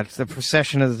something like that. It's the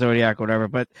precession of the zodiac, or whatever.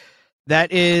 But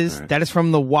that is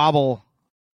from the wobble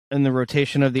in the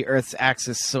rotation of the Earth's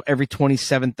axis. So every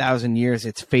 27,000 years,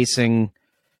 it's facing.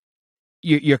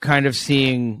 You're kind of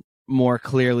seeing more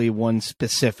clearly one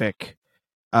specific.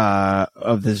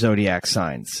 Of the zodiac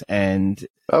signs, and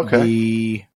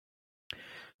the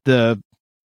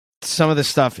some of the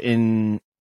stuff in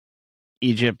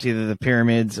Egypt, either the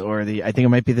pyramids or I think it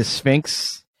might be the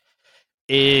Sphinx,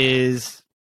 is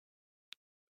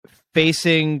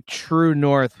facing true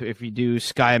north if you do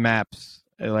sky maps,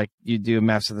 like you do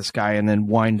maps of the sky and then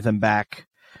wind them back,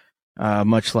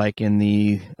 much like in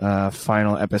the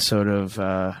final episode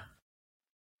of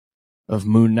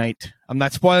Moon Knight. I'm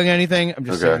not spoiling anything. I'm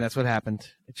just saying that's what happened.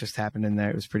 It just happened in there.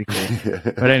 It was pretty cool.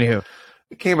 But anywho.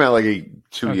 It came out like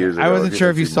 2 years ago. I wasn't sure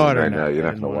if you saw it or right not. now. You're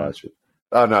not going to watch it.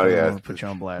 Oh, no, yeah. Put you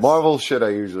on blast. Marvel shit I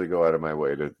usually go out of my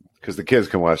way to, because the kids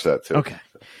can watch that too. Okay.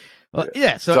 Well,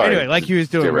 yeah. So Sorry, anyway, like he was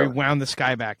doing, derailed. we wound the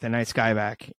sky back, the night sky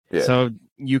back. Yeah. So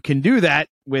you can do that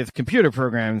with computer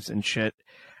programs and shit.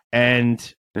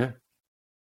 And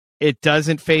it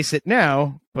doesn't face it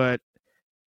now, but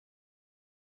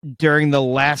during the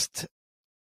last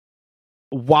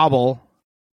wobble,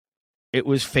 it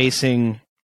was facing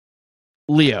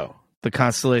Leo, the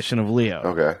constellation of Leo.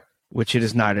 Okay. Which it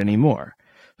is not anymore,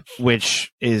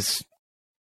 which is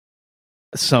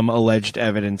some alleged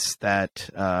evidence that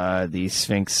the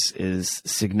Sphinx is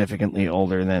significantly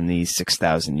older than the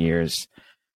 6,000 years,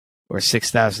 or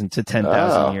 6,000 to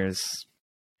 10,000 years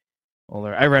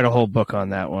older. I read a whole book on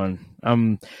that one.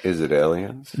 Is it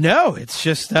aliens? No, it's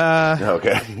just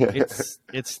okay.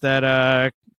 it's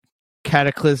that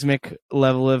cataclysmic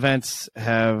level events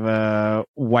have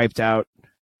wiped out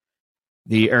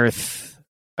the Earth,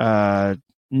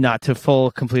 not to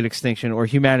full complete extinction, or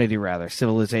humanity rather.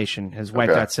 Civilization has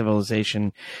wiped out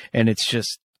civilization, and it's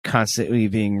just constantly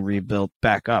being rebuilt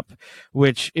back up.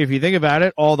 Which, if you think about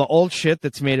it, all the old shit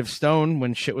that's made of stone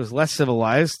when shit was less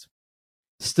civilized,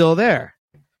 still there.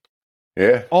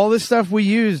 Yeah. All this stuff we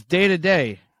use day to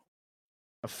day,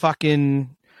 our laptops,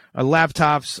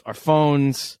 our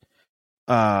phones,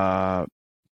 and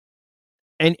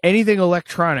anything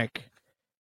electronic.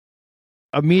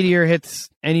 A meteor hits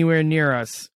anywhere near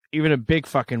us, even a big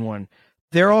fucking one,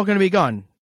 they're all going to be gone.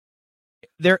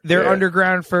 They're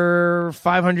underground for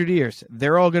 500 years.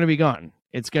 They're all going to be gone.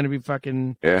 It's going to be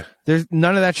fucking... Yeah. There's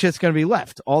none of that shit's going to be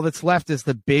left. All that's left is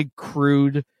the big,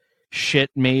 crude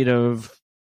shit made of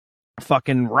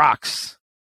fucking rocks.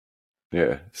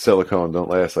 Yeah. Silicone don't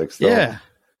last like stone. Yeah.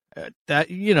 That,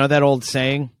 that old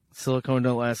saying, silicone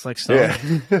don't last like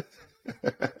stone. Yeah.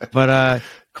 But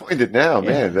coined it now,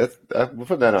 man. We'll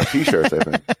put that on t-shirts, I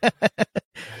think.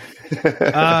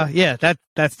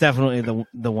 That's definitely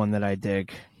the one that I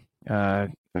dig.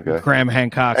 Okay. Graham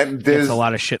Hancock gets a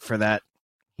lot of shit for that.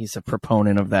 He's a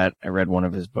proponent of that. I read one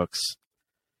of his books.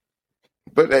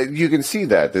 But you can see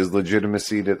that there's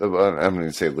legitimacy. I'm not going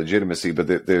to say legitimacy,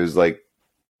 but there's like,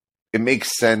 it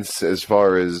makes sense as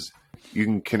far as you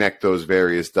can connect those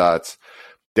various dots.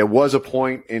 There was a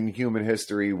point in human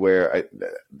history where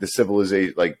the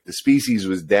civilization, like the species,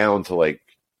 was down to like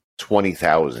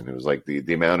 20,000. It was like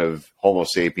the amount of Homo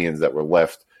sapiens that were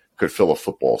left could fill a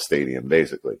football stadium,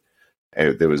 basically.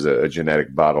 And there was a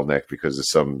genetic bottleneck because of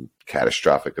some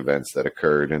catastrophic events that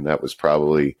occurred, and that was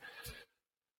probably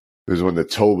when the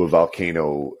Toba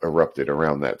volcano erupted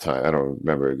around that time. I don't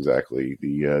remember exactly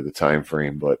the time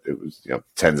frame, but it was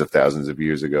tens of thousands of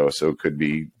years ago. So it could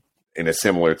be in a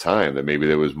similar time that maybe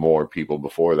there was more people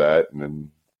before that, and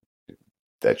then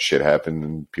that shit happened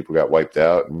and people got wiped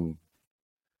out, and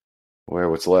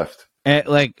what's left? And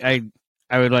I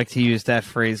would like to use that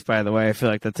phrase, by the way. I feel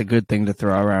like that's a good thing to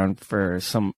throw around for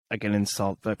some, like, an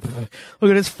insult. But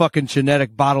look at this fucking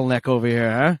genetic bottleneck over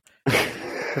here, huh?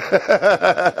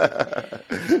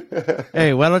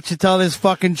 Hey, why don't you tell this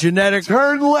fucking genetic...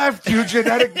 Turn left, you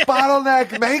genetic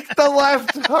bottleneck. Make the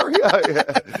left. Hurry up.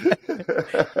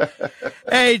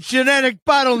 Hey, genetic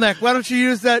bottleneck. Why don't you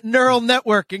use that neural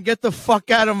network and get the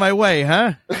fuck out of my way,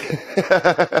 huh?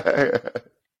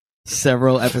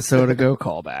 Several episode ago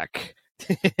callback.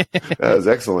 That was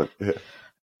excellent.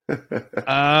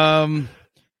 The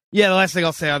last thing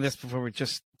I'll say on this before we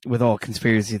just... with all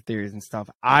conspiracy theories and stuff,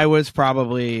 I was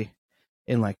probably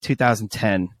in like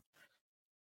 2010.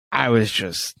 I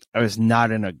was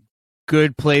not in a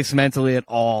good place mentally at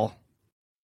all.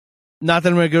 Not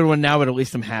that I'm in a good one now, but at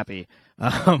least I'm happy.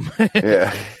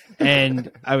 Yeah.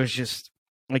 And I was just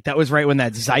like, that was right when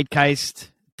that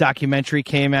Zeitgeist documentary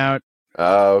came out.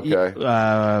 Oh, okay.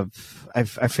 I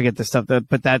forget the stuff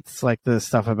but that's like the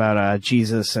stuff about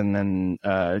Jesus, and then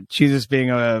Jesus being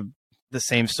the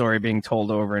same story being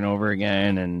told over and over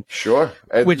again, and sure,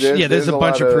 there's a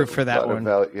bunch of proof for that one.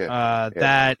 There's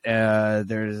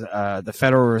the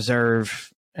Federal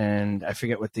Reserve, and I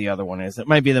forget what the other one is. It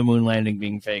might be the moon landing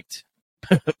being faked,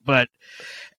 but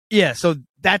yeah. So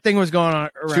that thing was going on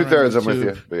around 2/3. I'm with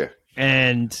you, but yeah.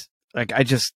 And like, I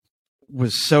just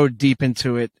was so deep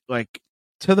into it, like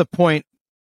to the point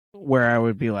where I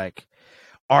would be like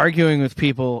arguing with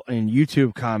people in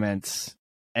YouTube comments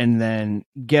and then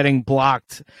getting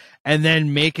blocked and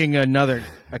then making another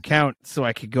account so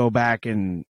I could go back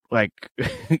and like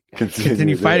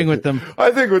continue fighting with them.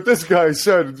 I think what this guy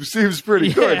said seems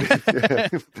pretty good.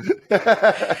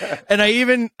 And I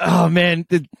even, oh man,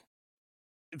 it's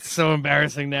so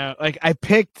embarrassing now. Like I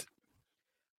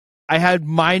had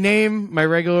my name, my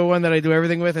regular one that I do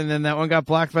everything with, and then that one got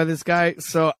blocked by this guy.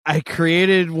 So I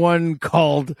created one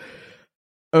called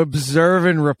Observe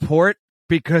and Report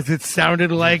because it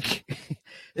sounded like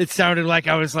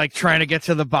I was like trying to get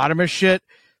to the bottom of shit,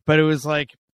 but it was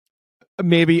like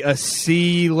maybe a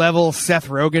C-level Seth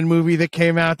Rogen movie that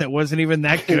came out that wasn't even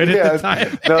that good at the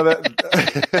time.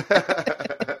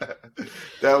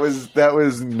 No, that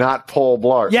was not Paul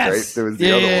Blart, yes. Right? There was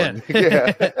the other one.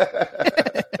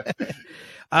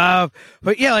 Yeah.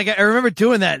 But yeah, like I remember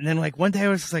doing that, and then like one day I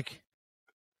was just like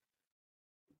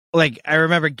I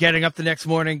remember getting up the next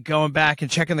morning, going back and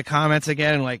checking the comments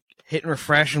again, and like hitting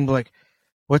refresh, and be like,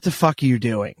 "What the fuck are you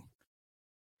doing?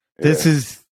 Yeah. This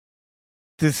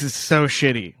is so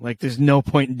shitty. Like, there's no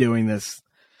point in doing this."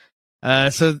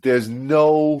 So there's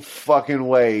no fucking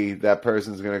way that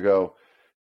person's gonna go,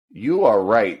 "You are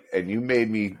right, and you made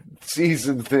me see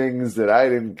some things that I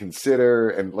didn't consider,"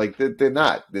 and like they're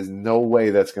not. There's no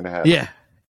way that's gonna happen. Yeah.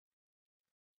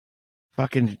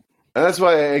 Fucking. And that's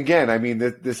why, again, I mean,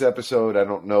 this episode, I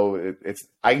don't know.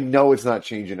 I know it's not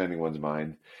changing anyone's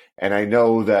mind, and I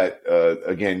know that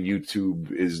again,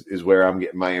 YouTube is where I'm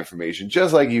getting my information,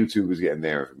 just like YouTube is getting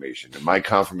their information. And my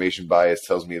confirmation bias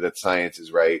tells me that science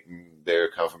is right, and their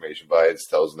confirmation bias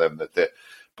tells them that.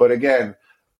 But again,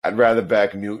 I'd rather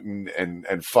back Newton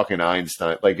and fucking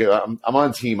Einstein. Like I'm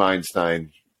on Team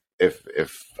Einstein. If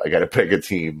I got to pick a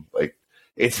team, like.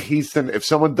 If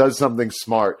someone does something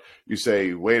smart, you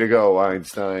say, "Way to go,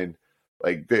 Einstein!"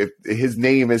 Like his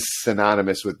name is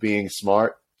synonymous with being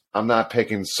smart. I'm not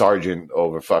picking Sargent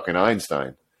over fucking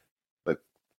Einstein. But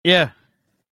yeah.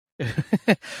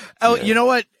 Oh, yeah. You know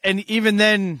what? And even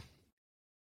then,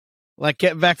 like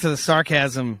getting back to the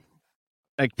sarcasm,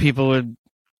 like people would,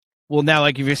 well, now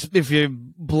like if you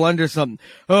blunder something,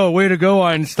 "Oh, way to go,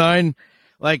 Einstein!"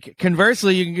 Like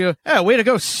conversely, you can go, "Oh, way to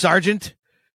go, Sargent!"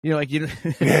 You know, like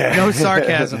no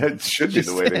sarcasm. That should be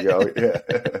the way to go.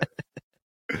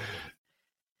 Yeah.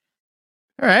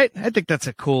 All right, I think that's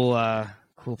a cool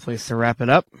place to wrap it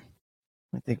up.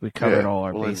 I think we covered all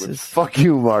our bases. Fuck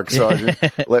you, Mark Sargent.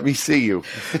 Let me see you.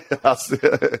 Let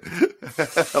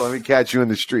me catch you in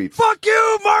the streets. Fuck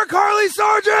you, Mark Harley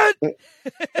Sargent.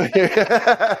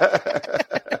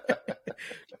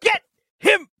 Get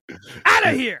him out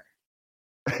of here.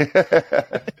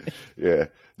 Yeah.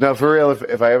 No, for real,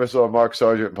 if I ever saw Mark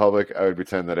Sargent in public, I would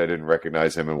pretend that I didn't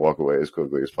recognize him and walk away as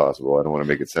quickly as possible. I don't want to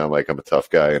make it sound like I'm a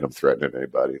tough guy and I'm threatening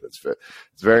anybody. That's fair.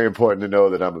 It's very important to know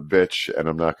that I'm a bitch and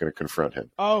I'm not going to confront him.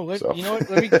 Oh, you know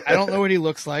what? I don't know what he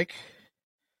looks like.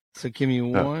 So give me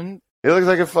one. He looks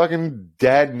like a fucking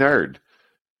dad nerd.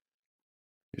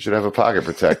 He should have a pocket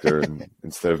protector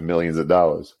instead of millions of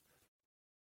dollars.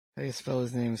 How do you spell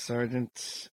his name, Sargent?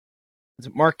 Is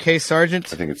it Mark K.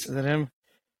 Sargent? I think it's... Is that him?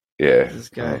 Yeah. This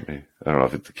guy. I don't know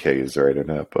if the K is right or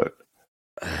not, but...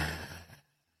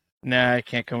 Nah, I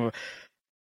can't come up.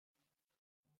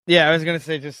 Yeah, I was going to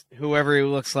say just whoever he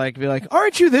looks like, be like,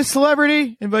 "Aren't you this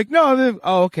celebrity?" And be like, "No,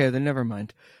 oh, okay, then never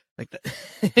mind." Like that.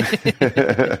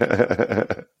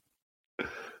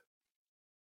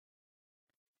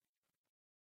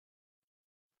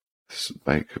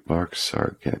 Mark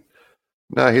Sargent.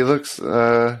 No, he looks...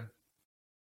 I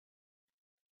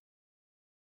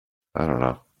don't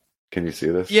know. Can you see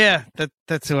this? Yeah,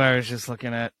 that's who I was just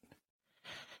looking at.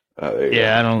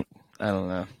 Yeah, I don't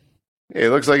know. Yeah, it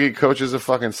looks like he coaches a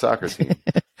fucking soccer team.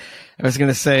 I was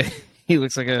gonna say he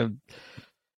looks like it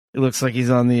looks like he's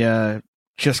on the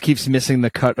just keeps missing the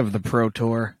cut of the Pro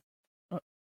Tour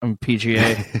on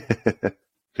PGA.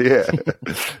 Yeah,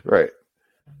 right.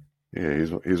 Yeah,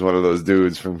 he's one of those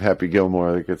dudes from Happy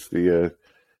Gilmore that gets the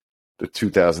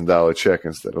 $2,000 check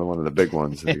instead of one of the big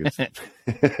ones.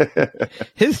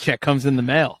 His check comes in the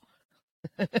mail.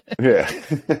 Yeah.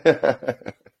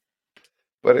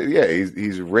 But yeah,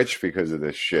 he's rich because of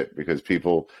this shit, because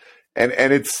people, and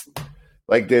it's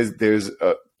like there's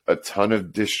a ton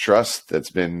of distrust that's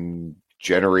been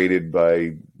generated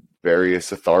by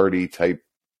various authority type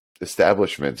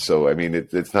establishments. So I mean,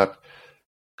 it's not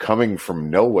coming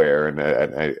from nowhere, and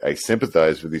I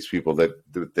sympathize with these people that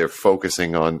they're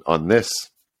focusing on this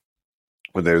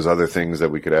when there's other things that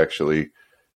we could actually,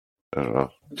 I don't know,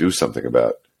 do something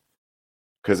about.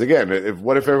 Because again,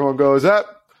 what if everyone goes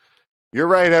up? You're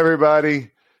right, everybody.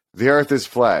 The Earth is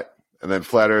flat, and then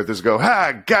flat earthers go,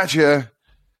 "Ha, gotcha!"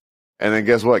 And then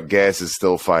guess what? Gas is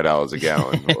still $5 a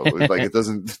gallon. Like it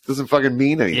doesn't fucking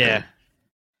mean anything. Yeah.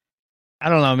 I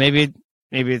don't know. Maybe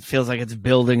it feels like it's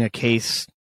building a case,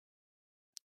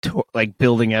 like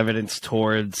building evidence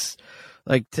towards,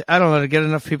 like, I don't know, to get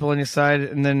enough people on your side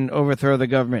and then overthrow the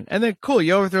government. And then, cool,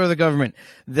 you overthrow the government.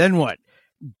 Then what?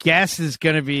 Gas is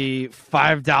going to be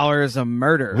 $5 a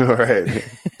murder. Right.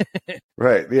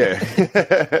 Right. Yeah.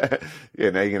 Yeah.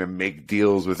 Now you're going to make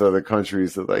deals with other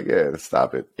countries that, like, yeah,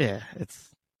 stop it. Yeah.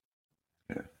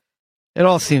 It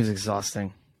all seems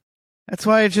exhausting. That's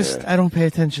why I don't pay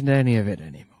attention to any of it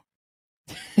anymore.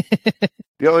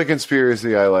 The only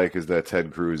conspiracy I like is that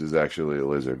Ted Cruz is actually a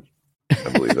lizard. I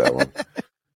believe that one.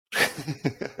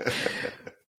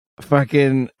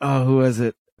 Fucking, who was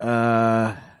it?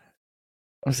 I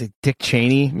want to say Dick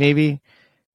Cheney, maybe,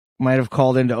 might have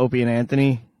called into Opie and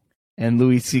Anthony, and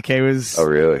Louis C.K. was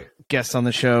really guest on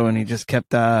the show, and he just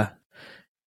kept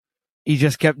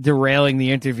derailing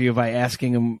the interview by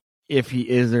asking him if he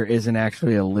is or isn't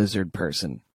actually a lizard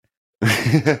person.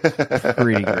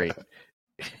 Pretty great.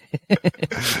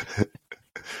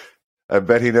 I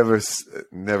bet he never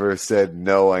said,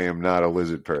 no, I am not a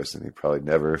lizard person. He probably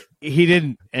never. He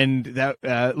didn't. And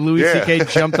that Louis C.K.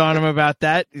 jumped on him about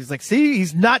that. He's like, see,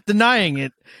 he's not denying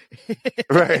it.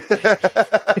 Right.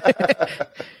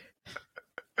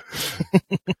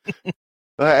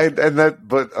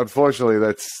 But unfortunately,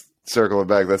 that's circling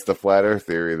back. That's the flat earth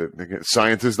theory that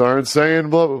scientists aren't saying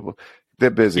blah, blah, blah. They're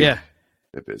busy. Yeah.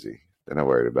 They're busy. They're not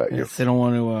worried about you. Yes, they don't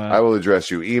want to. I will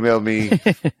address you. Email me.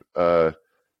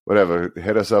 Whatever.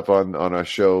 Hit us up on our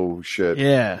show shit.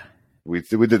 Yeah. We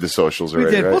did the socials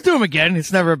already. Right? We'll do them again.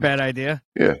 It's never a bad idea.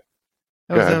 Yeah.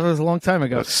 That was a long time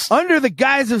ago. Under the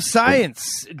Guise of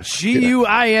Science,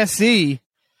 GUISE,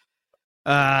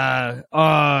 at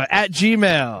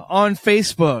Gmail, on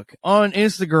Facebook, on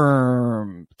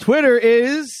Instagram. Twitter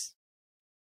is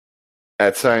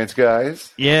at Science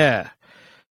Guys. Yeah.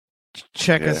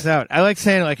 Check us out. I like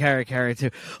saying it like Harry Carey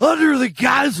too. Under the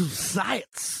Guise of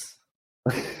Science.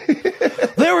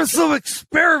 There were some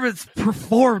experiments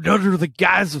performed under the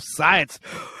guise of science.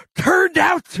 Turned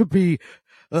out to be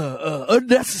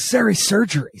unnecessary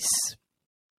surgeries.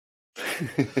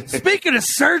 Speaking of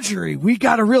surgery, we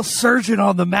got a real surgeon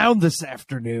on the mound this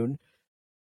afternoon.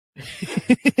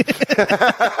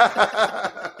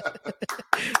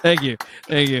 Thank you.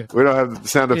 We don't have the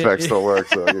sound effects don't work.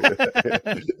 So.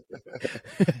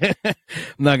 I'm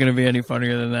not going to be any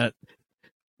funnier than that.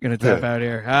 Gonna tap out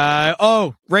here.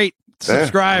 Rate,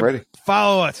 subscribe,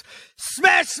 follow us.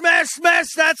 Smash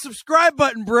that subscribe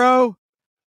button, bro.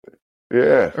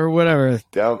 Yeah. Or whatever.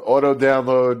 Auto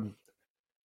download.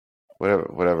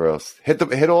 Whatever else. Hit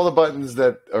all the buttons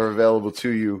that are available to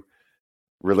you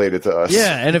related to us.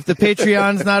 Yeah, and if the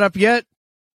Patreon's not up yet,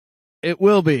 it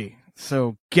will be.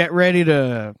 So get ready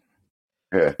to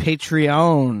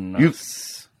Patreon.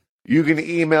 You can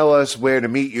email us where to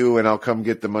meet you, and I'll come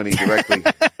get the money directly.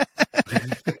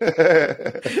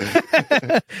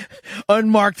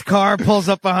 Unmarked car pulls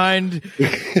up behind.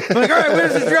 I'm like, all right,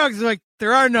 where's the drugs? I'm like,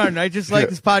 there are none. I just like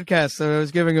this podcast, so I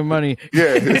was giving him money.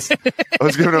 Yeah, I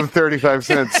was giving him 35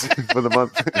 cents for the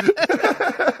month.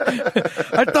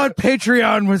 I thought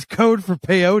Patreon was code for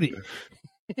peyote.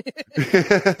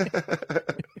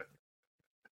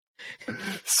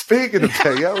 Speaking of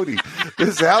peyote,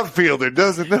 this outfielder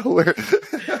doesn't know where.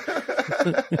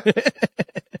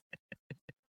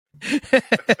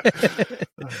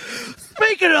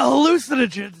 Speaking of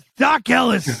hallucinogens, Doc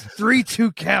Ellis,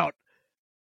 3-2 count.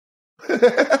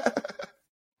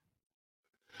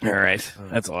 All right,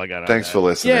 that's all I got. Thanks for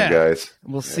listening, guys.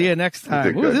 We'll see you next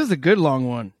time. Ooh, this is a good long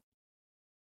one.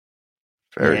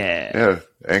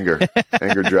 Anger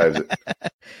drives it.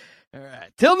 All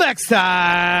right. Till next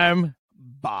time.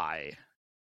 Bye.